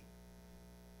me.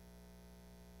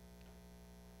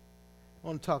 I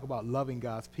want to talk about loving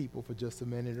God's people for just a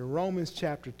minute. In Romans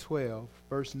chapter 12,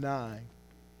 verse 9.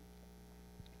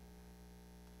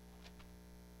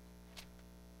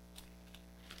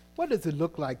 What does it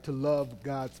look like to love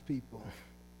God's people?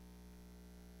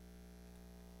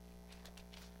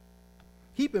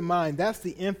 Keep in mind, that's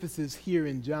the emphasis here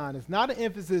in John. It's not an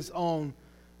emphasis on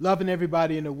loving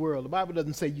everybody in the world. The Bible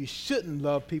doesn't say you shouldn't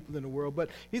love people in the world, but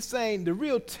he's saying the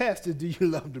real test is, do you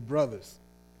love the brothers?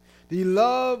 Do you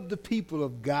love the people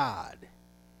of God?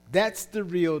 That's the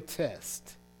real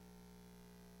test.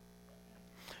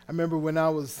 I remember when I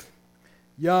was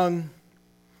young,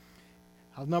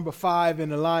 I was number 5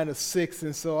 in a line of 6,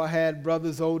 and so I had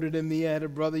brothers older than me. I had a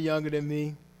brother younger than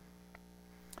me.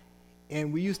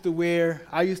 And I used to wear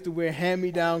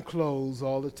hand-me-down clothes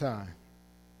all the time.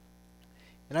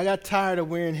 And I got tired of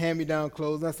wearing hand-me-down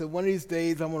clothes. And I said, one of these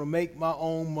days, I'm going to make my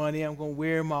own money. I'm going to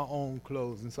wear my own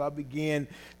clothes. And so I began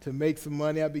to make some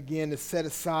money. I began to set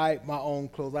aside my own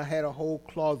clothes. I had a whole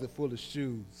closet full of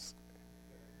shoes.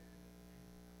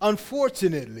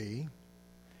 Unfortunately,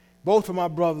 both of my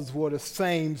brothers wore the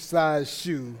same size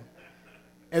shoe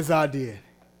as I did.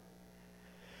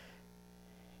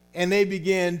 And they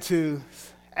began to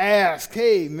ask,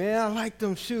 hey, man, I like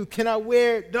them shoes. Can I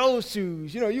wear those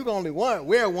shoes? You can only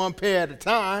wear one pair at a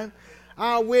time.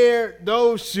 I'll wear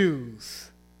those shoes.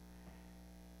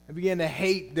 I began to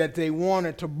hate that they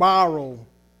wanted to borrow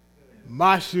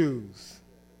my shoes.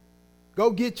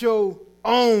 Go get your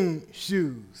own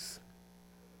shoes.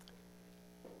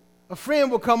 A friend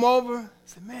would come over and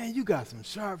say, man, you got some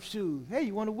sharp shoes. Hey,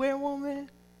 you want to wear one, man?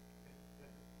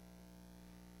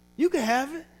 You can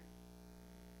have it.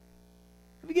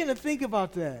 I began to think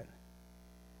about that.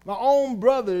 My own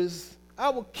brothers,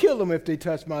 I would kill them if they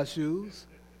touched my shoes.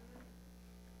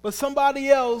 But somebody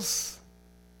else,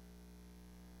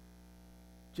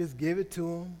 just give it to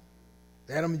them.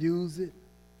 Let them use it.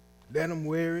 Let them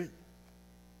wear it.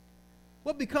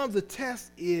 What becomes a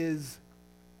test is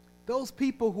those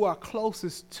people who are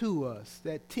closest to us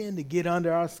that tend to get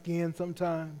under our skin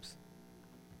sometimes.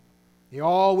 They're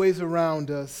always around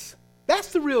us.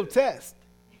 That's the real test.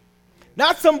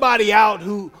 Not somebody out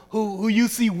who you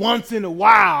see once in a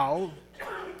while.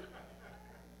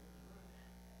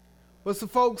 But some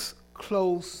folks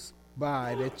close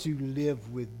by that you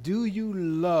live with. Do you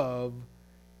love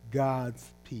God's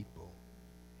people?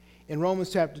 In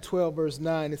Romans chapter 12, verse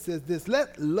 9, it says this,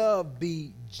 let love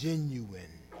be genuine.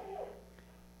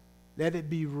 Let it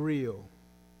be real.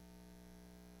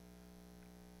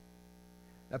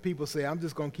 Now people say, I'm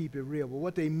just going to keep it real. But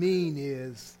what they mean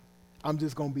is, I'm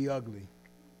just going to be ugly.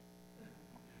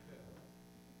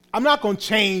 I'm not going to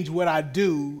change what I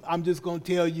do. I'm just going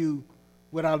to tell you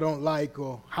what I don't like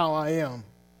or how I am.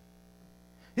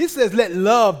 He says, let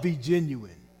love be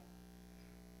genuine.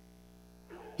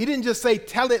 He didn't just say,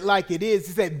 tell it like it is.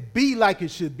 He said, be like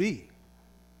it should be.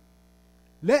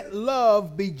 Let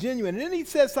love be genuine. And then he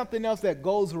says something else that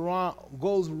goes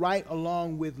right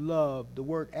along with love, the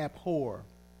word abhor.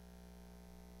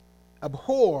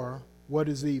 Abhor what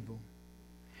is evil.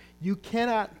 You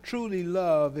cannot truly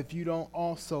love if you don't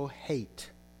also hate.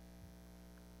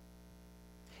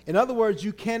 In other words,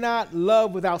 you cannot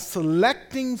love without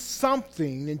selecting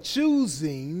something and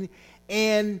choosing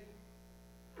and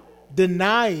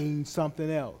denying something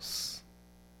else.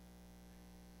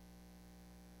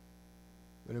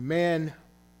 When a man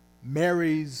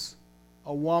marries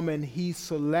a woman, he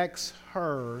selects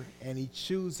her and he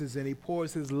chooses and he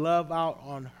pours his love out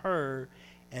on her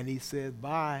and he says,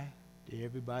 bye to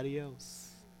everybody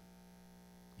else.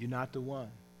 You're not the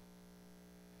one.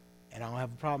 And I don't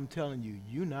have a problem telling you,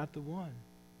 you're not the one.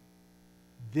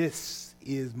 This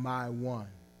is my one.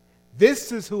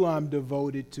 This is who I'm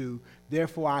devoted to.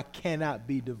 Therefore, I cannot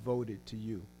be devoted to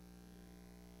you.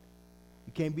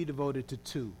 You can't be devoted to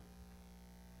two.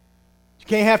 You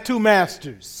can't have two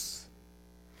masters.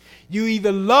 You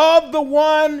either love the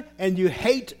one and you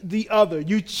hate the other.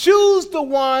 You choose the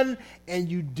one and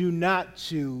you do not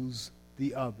choose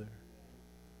the other.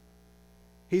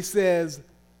 He says,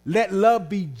 let love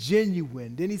be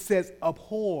genuine. Then he says,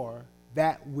 abhor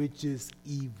that which is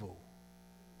evil.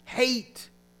 Hate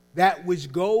that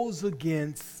which goes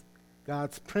against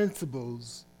God's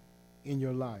principles in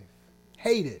your life.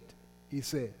 Hate it, he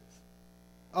says.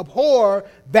 Abhor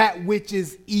that which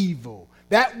is evil,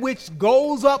 that which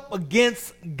goes up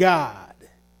against God.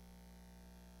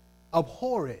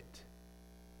 Abhor it.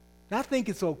 Not think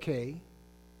it's okay.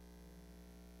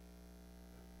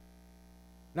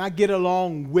 Not get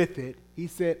along with it. He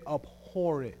said,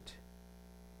 abhor it.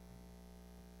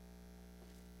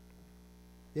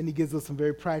 Then he gives us some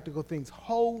very practical things.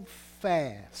 Hold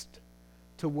fast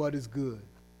to what is good.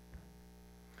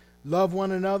 Love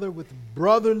one another with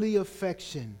brotherly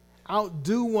affection.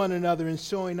 Outdo one another in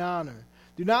showing honor.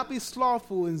 Do not be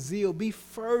slothful in zeal. Be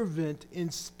fervent in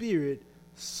spirit.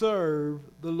 Serve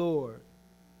the Lord.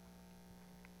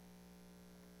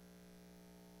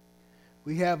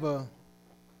 We have a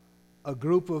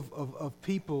group of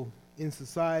people in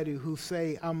society who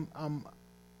say,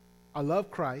 I love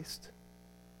Christ.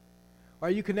 Are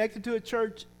you connected to a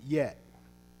church yet?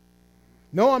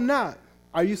 No, I'm not.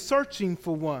 Are you searching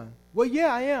for one? Well,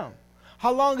 yeah, I am.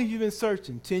 How long have you been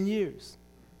searching? 10 years.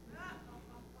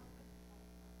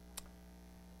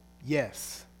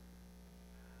 Yes.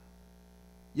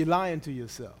 You're lying to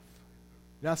yourself.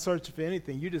 You're not searching for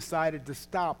anything. You decided to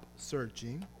stop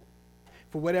searching.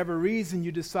 For whatever reason,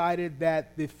 you decided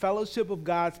that the fellowship of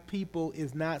God's people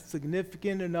is not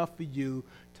significant enough for you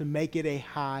to make it a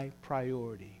high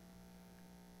priority.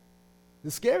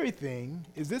 The scary thing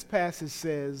is this passage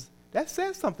says, that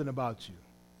says something about you.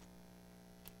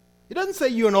 It doesn't say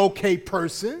you're an okay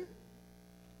person.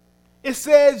 It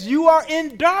says you are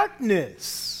in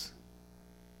darkness.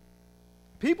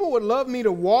 People would love me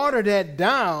to water that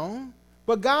down,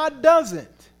 but God doesn't.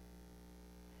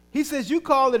 He says, you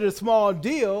call it a small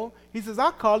deal. He says,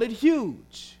 I call it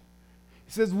huge.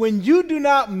 He says, when you do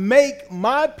not make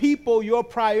my people your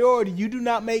priority, you do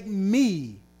not make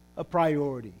me a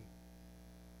priority.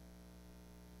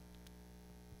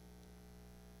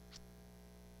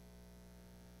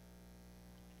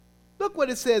 Look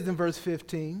what it says in verse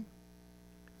 15.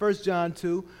 1 John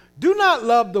 2. Do not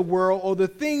love the world or the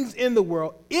things in the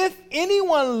world. If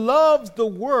anyone loves the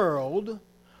world,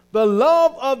 the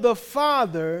love of the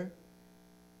Father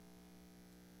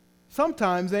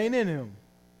sometimes ain't in him.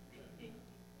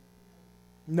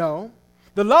 No.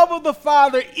 The love of the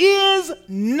Father is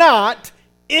not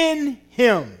in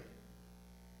him.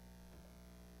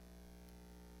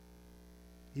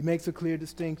 He makes a clear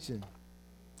distinction.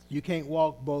 You can't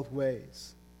walk both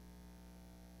ways.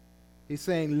 He's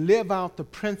saying live out the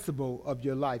principle of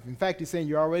your life. In fact, he's saying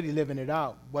you're already living it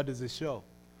out. What does it show?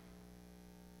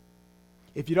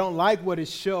 If you don't like what it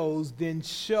shows, then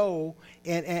show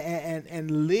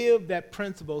and live that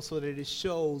principle so that it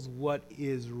shows what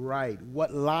is right,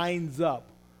 what lines up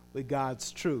with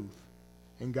God's truth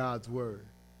and God's word.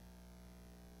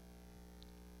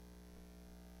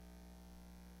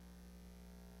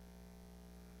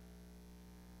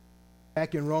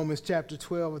 Back in Romans chapter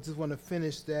 12, I just want to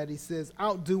finish that. He says,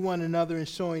 outdo one another in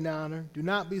showing honor. Do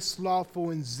not be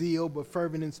slothful in zeal, but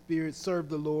fervent in spirit. Serve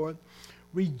the Lord.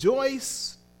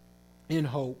 Rejoice in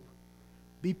hope.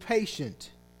 Be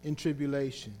patient in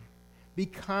tribulation. Be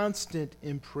constant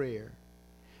in prayer.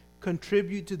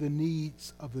 Contribute to the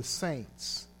needs of the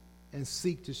saints and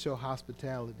seek to show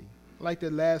hospitality. I like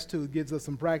that last two. It gives us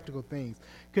some practical things.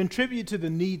 Contribute to the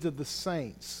needs of the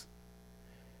saints.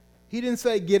 He didn't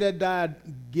say give that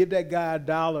guy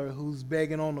 $1 who's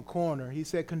begging on the corner. He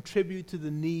said contribute to the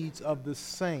needs of the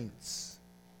saints.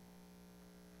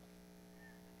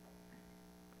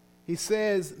 He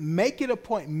says make it a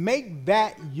point. Make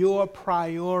that your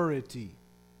priority.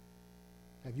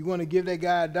 If you want to give that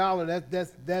guy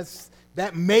 $1,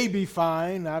 that may be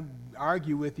fine. I'd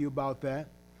argue with you about that.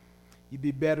 You'd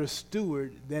be better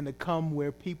steward than to come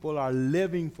where people are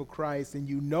living for Christ and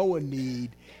you know a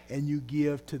need and you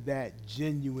give to that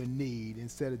genuine need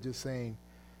instead of just saying,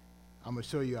 I'm going to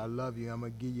show you I love you, I'm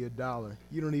going to give you $1.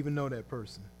 You don't even know that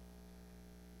person.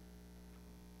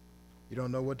 You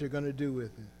don't know what they're going to do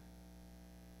with it.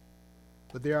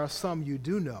 But there are some you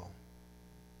do know,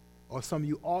 or some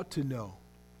you ought to know.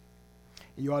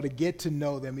 And you ought to get to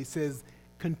know them. He says,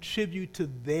 contribute to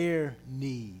their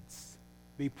needs.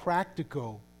 Be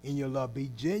practical in your love.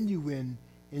 Be genuine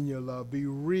in your love. Be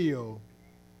real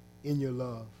in your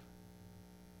love.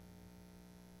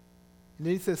 And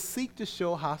then he says, seek to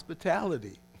show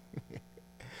hospitality.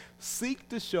 Seek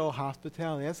to show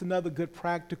hospitality. That's another good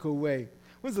practical way.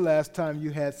 When's the last time you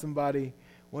had somebody,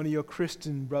 one of your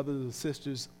Christian brothers or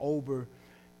sisters, over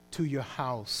to your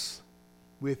house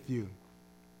with you?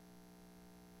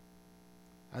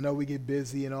 I know we get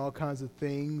busy in all kinds of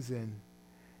things and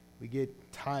we get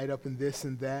tied up in this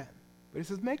and that. But he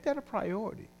says, make that a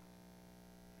priority.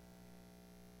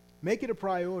 Make it a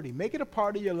priority. Make it a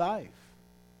part of your life.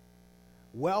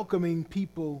 Welcoming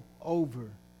people over.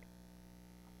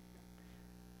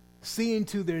 Seeing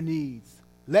to their needs.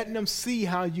 Letting them see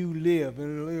how you live.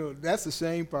 And that's the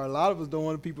shame part. A lot of us don't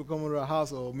want people coming to our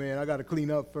house. Oh, man, I got to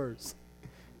clean up first.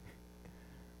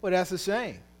 Well, that's a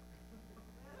shame.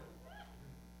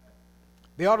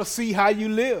 They ought to see how you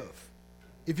live.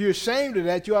 If you're ashamed of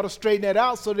that, you ought to straighten that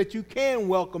out so that you can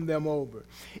welcome them over.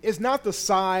 It's not the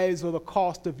size or the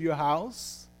cost of your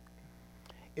house.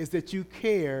 It's that you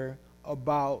care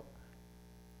about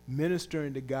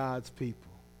ministering to God's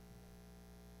people.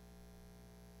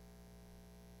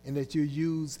 And that you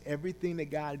use everything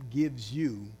that God gives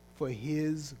you for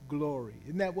his glory.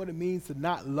 Isn't that what it means to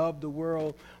not love the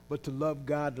world, but to love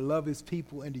God, to love his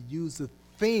people, and to use the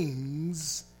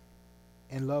things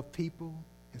and love people?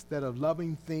 Instead of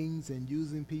loving things and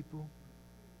using people,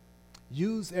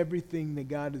 use everything that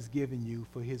God has given you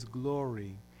for his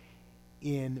glory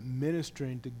in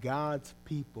ministering to God's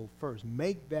people first.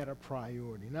 Make that a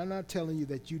priority. And I'm not telling you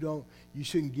that you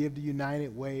shouldn't give to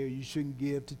United Way or you shouldn't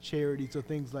give to charities or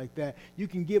things like that. You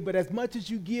can give, but as much as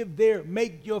you give there,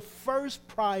 make your first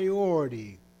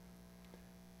priority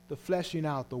the fleshing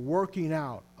out, the working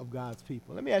out of God's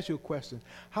people. Let me ask you a question.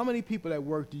 How many people at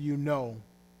work do you know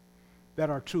that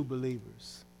are true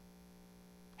believers?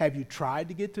 Have you tried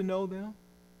to get to know them?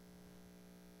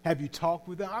 Have you talked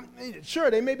with them?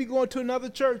 Sure, they may be going to another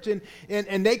church and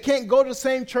they can't go to the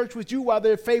same church with you while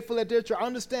they're faithful at their church. I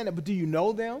understand that, but do you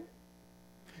know them?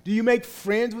 Do you make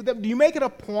friends with them? Do you make it a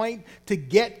point to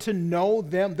get to know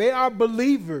them? They are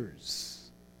believers.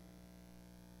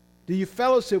 Do you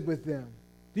fellowship with them?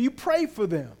 Do you pray for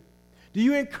them? Do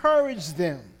you encourage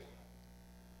them?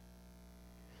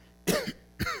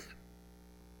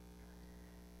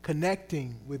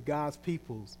 Connecting with God's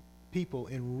people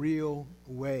in real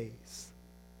ways.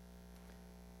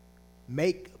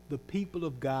 Make the people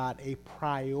of God a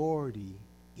priority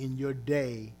in your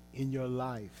day, in your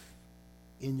life,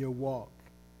 in your walk,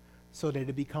 so that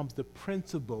it becomes the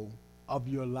principle of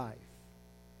your life.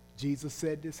 Jesus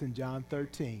said this in John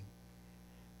 13.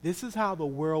 This is how the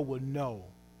world will know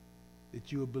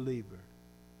that you're a believer,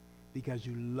 because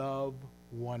you love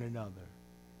one another.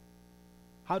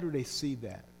 How do they see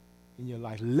that in your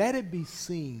life? Let it be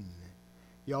seen.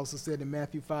 He also said in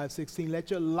Matthew 5:16, let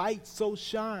your light so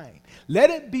shine. Let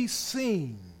it be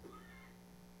seen.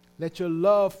 Let your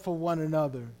love for one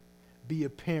another be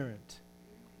apparent.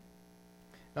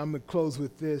 Now, I'm going to close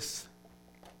with this.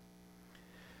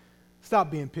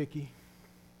 Stop being picky.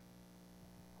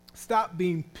 Stop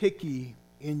being picky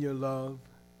in your love.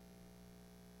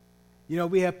 You know,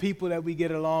 we have people that we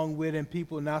get along with and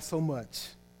people not so much.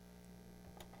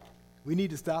 We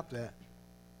need to stop that.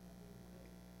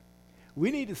 We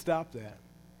need to stop that.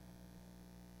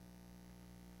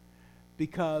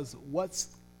 Because what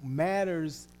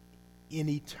matters in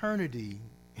eternity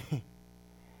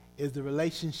is the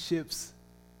relationships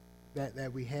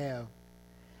that we have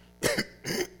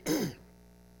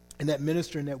and that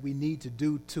ministering that we need to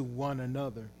do to one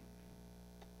another.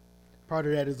 Part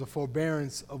of that is a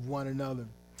forbearance of one another.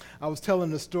 I was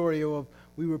telling the story of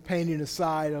we were painting the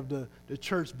side of the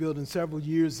church building several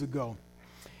years ago.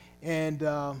 And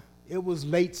it was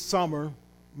late summer,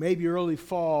 maybe early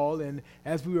fall, and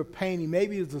as we were painting,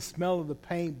 maybe it was the smell of the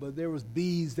paint, but there was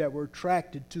bees that were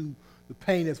attracted to the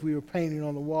paint as we were painting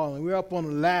on the wall. And we were up on a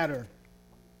ladder.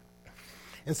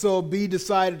 And so a bee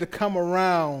decided to come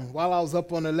around while I was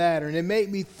up on the ladder, and it made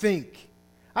me think,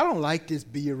 I don't like this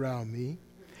bee around me.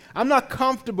 I'm not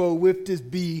comfortable with this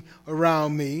bee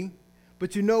around me.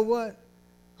 But you know what?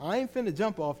 I ain't finna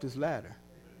jump off this ladder.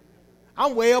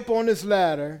 I'm way up on this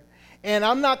ladder, and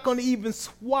I'm not going to even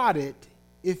swat it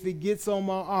if it gets on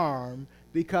my arm,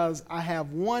 because I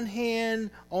have one hand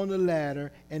on the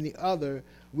ladder and the other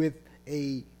with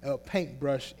a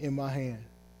paintbrush in my hand.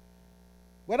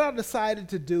 What I decided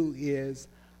to do is,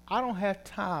 I don't have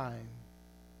time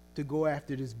to go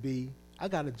after this bee. I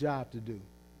got a job to do.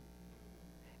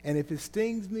 And if it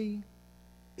stings me,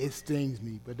 it stings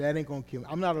me, but that ain't going to kill me.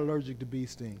 I'm not allergic to bee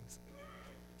stings.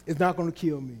 It's not going to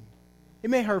kill me. It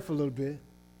may hurt for a little bit.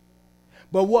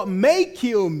 But what may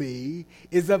kill me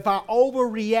is if I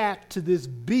overreact to this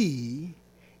bee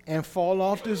and fall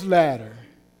off this ladder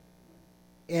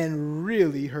and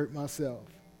really hurt myself.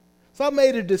 So I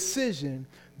made a decision.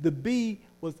 The bee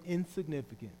was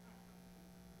insignificant.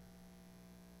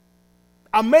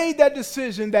 I made that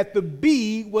decision that the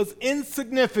bee was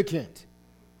insignificant,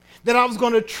 that I was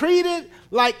going to treat it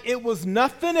like it was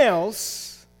nothing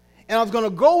else, and I was going to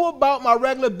go about my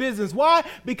regular business. Why?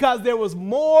 Because there was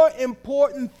more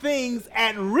important things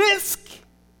at risk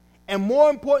and more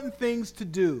important things to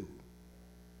do.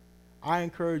 I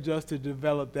encourage us to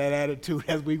develop that attitude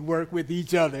as we work with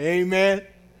each other. Amen.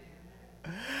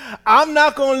 I'm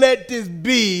not going to let this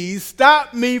bee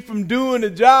stop me from doing the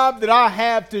job that I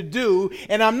have to do,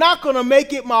 and I'm not going to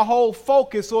make it my whole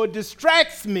focus, or it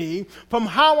distracts me from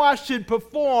how I should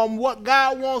perform what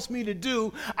God wants me to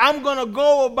do. I'm going to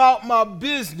go about my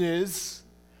business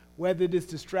whether this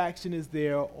distraction is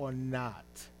there or not.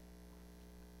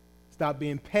 Stop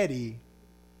being petty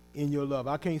in your love.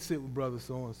 I can't sit with brother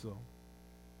so-and-so.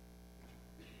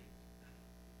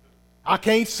 I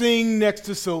can't sing next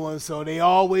to so-and-so. They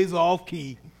always off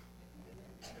key.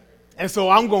 And so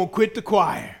I'm going to quit the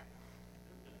choir.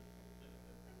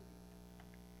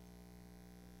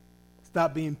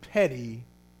 Stop being petty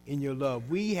in your love.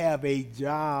 We have a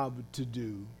job to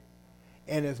do,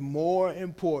 and it's more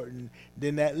important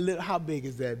than that little. How big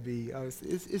is that bee?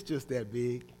 It's just that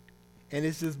big, and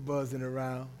it's just buzzing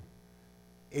around.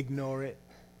 Ignore it.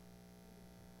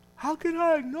 How can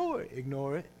I ignore it?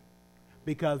 Ignore it.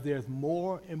 Because there's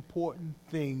more important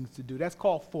things to do. That's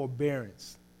called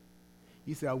forbearance.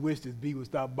 You say, I wish this bee would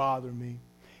stop bothering me.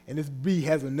 And this bee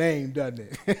has a name,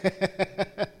 doesn't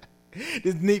it?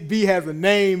 This bee has a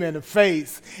name and a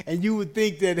face. And you would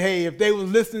think that, hey, if they were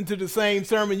listening to the same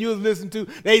sermon you was listening to,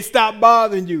 they'd stop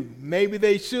bothering you. Maybe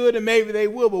they should and maybe they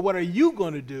will, but what are you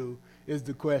going to do is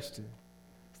the question.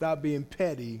 Stop being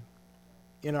petty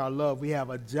in our love. We have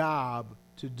a job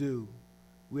to do.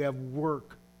 We have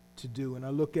work to do. And I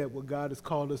look at what God has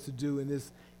called us to do in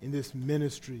this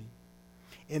ministry,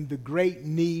 and the great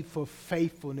need for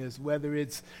faithfulness, whether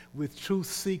it's with truth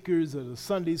seekers or the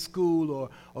Sunday school,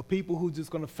 or people who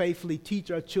just going to faithfully teach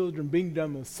our children, bring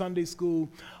them in Sunday school,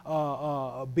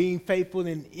 being faithful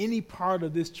in any part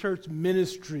of this church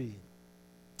ministry.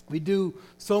 We do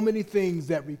so many things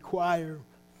that require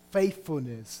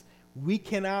faithfulness. We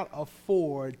cannot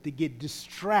afford to get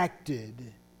distracted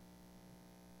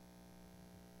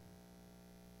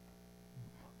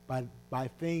by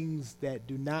things that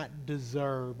do not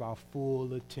deserve our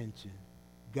full attention.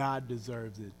 God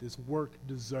deserves it. This work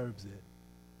deserves it.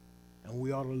 And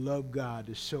we ought to love God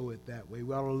to show it that way.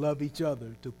 We ought to love each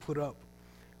other to put up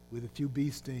with a few bee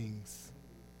stings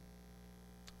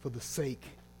for the sake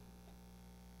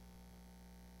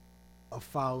of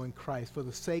following Christ, for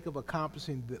the sake of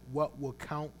accomplishing what will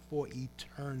count for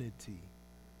eternity.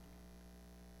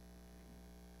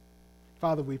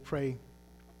 Father, we pray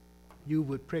you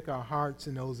would prick our hearts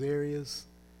in those areas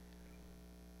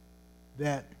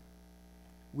that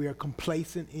we are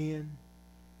complacent in,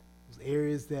 those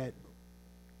areas that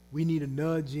we need a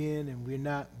nudge in and we're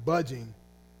not budging.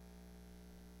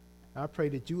 I pray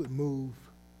that you would move.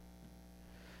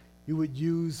 You would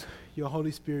use your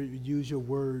Holy Spirit, you would use your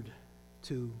word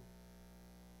to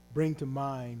bring to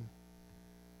mind,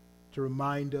 to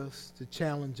remind us, to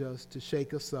challenge us, to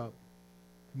shake us up,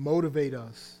 to motivate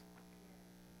us,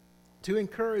 to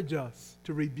encourage us,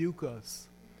 to rebuke us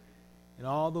in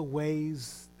all the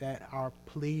ways that are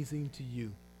pleasing to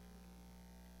you.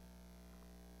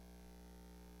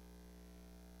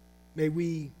 May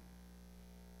we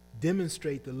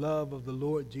demonstrate the love of the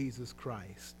Lord Jesus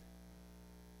Christ,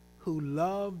 who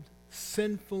loved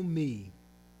sinful me,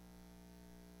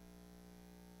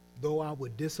 though I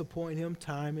would disappoint him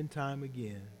time and time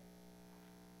again.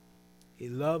 He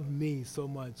loved me so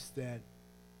much that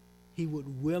he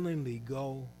would willingly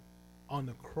go on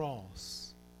the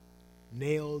cross,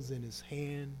 nails in his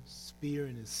hand, spear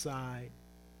in his side,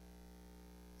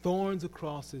 thorns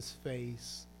across his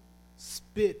face,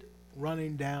 spit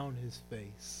running down his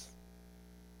face,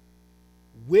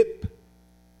 whip,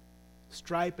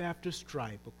 stripe after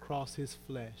stripe across his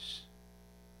flesh.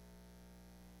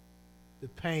 The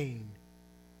pain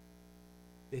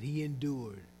that he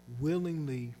endured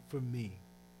willingly for me.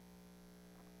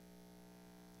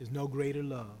 There's no greater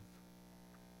love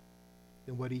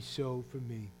than what he showed for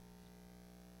me.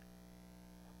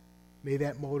 May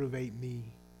that motivate me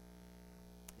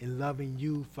in loving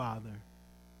you, Father,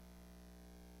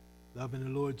 loving the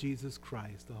Lord Jesus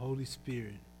Christ, the Holy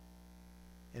Spirit,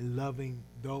 and loving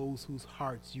those whose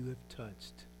hearts you have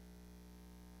touched,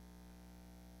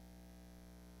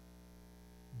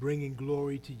 bringing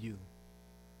glory to you.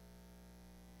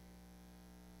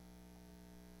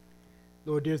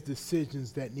 Lord, there's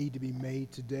decisions that need to be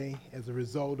made today as a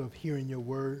result of hearing your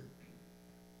word.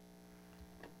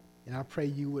 And I pray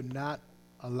you would not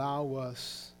allow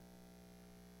us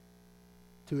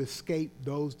to escape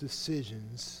those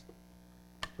decisions,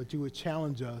 but you would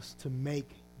challenge us to make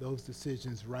those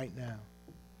decisions right now,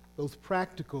 those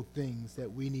practical things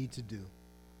that we need to do.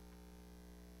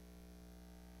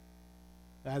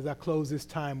 As I close this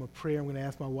time of prayer, I'm going to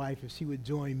ask my wife if she would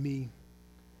join me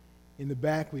in the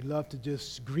back. We'd love to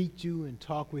just greet you and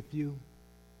talk with you.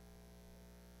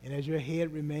 And as your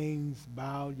head remains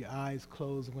bowed, your eyes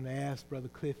closed, I'm going to ask Brother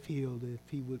Cliff Hield if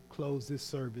he would close this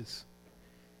service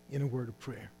in a word of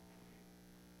prayer.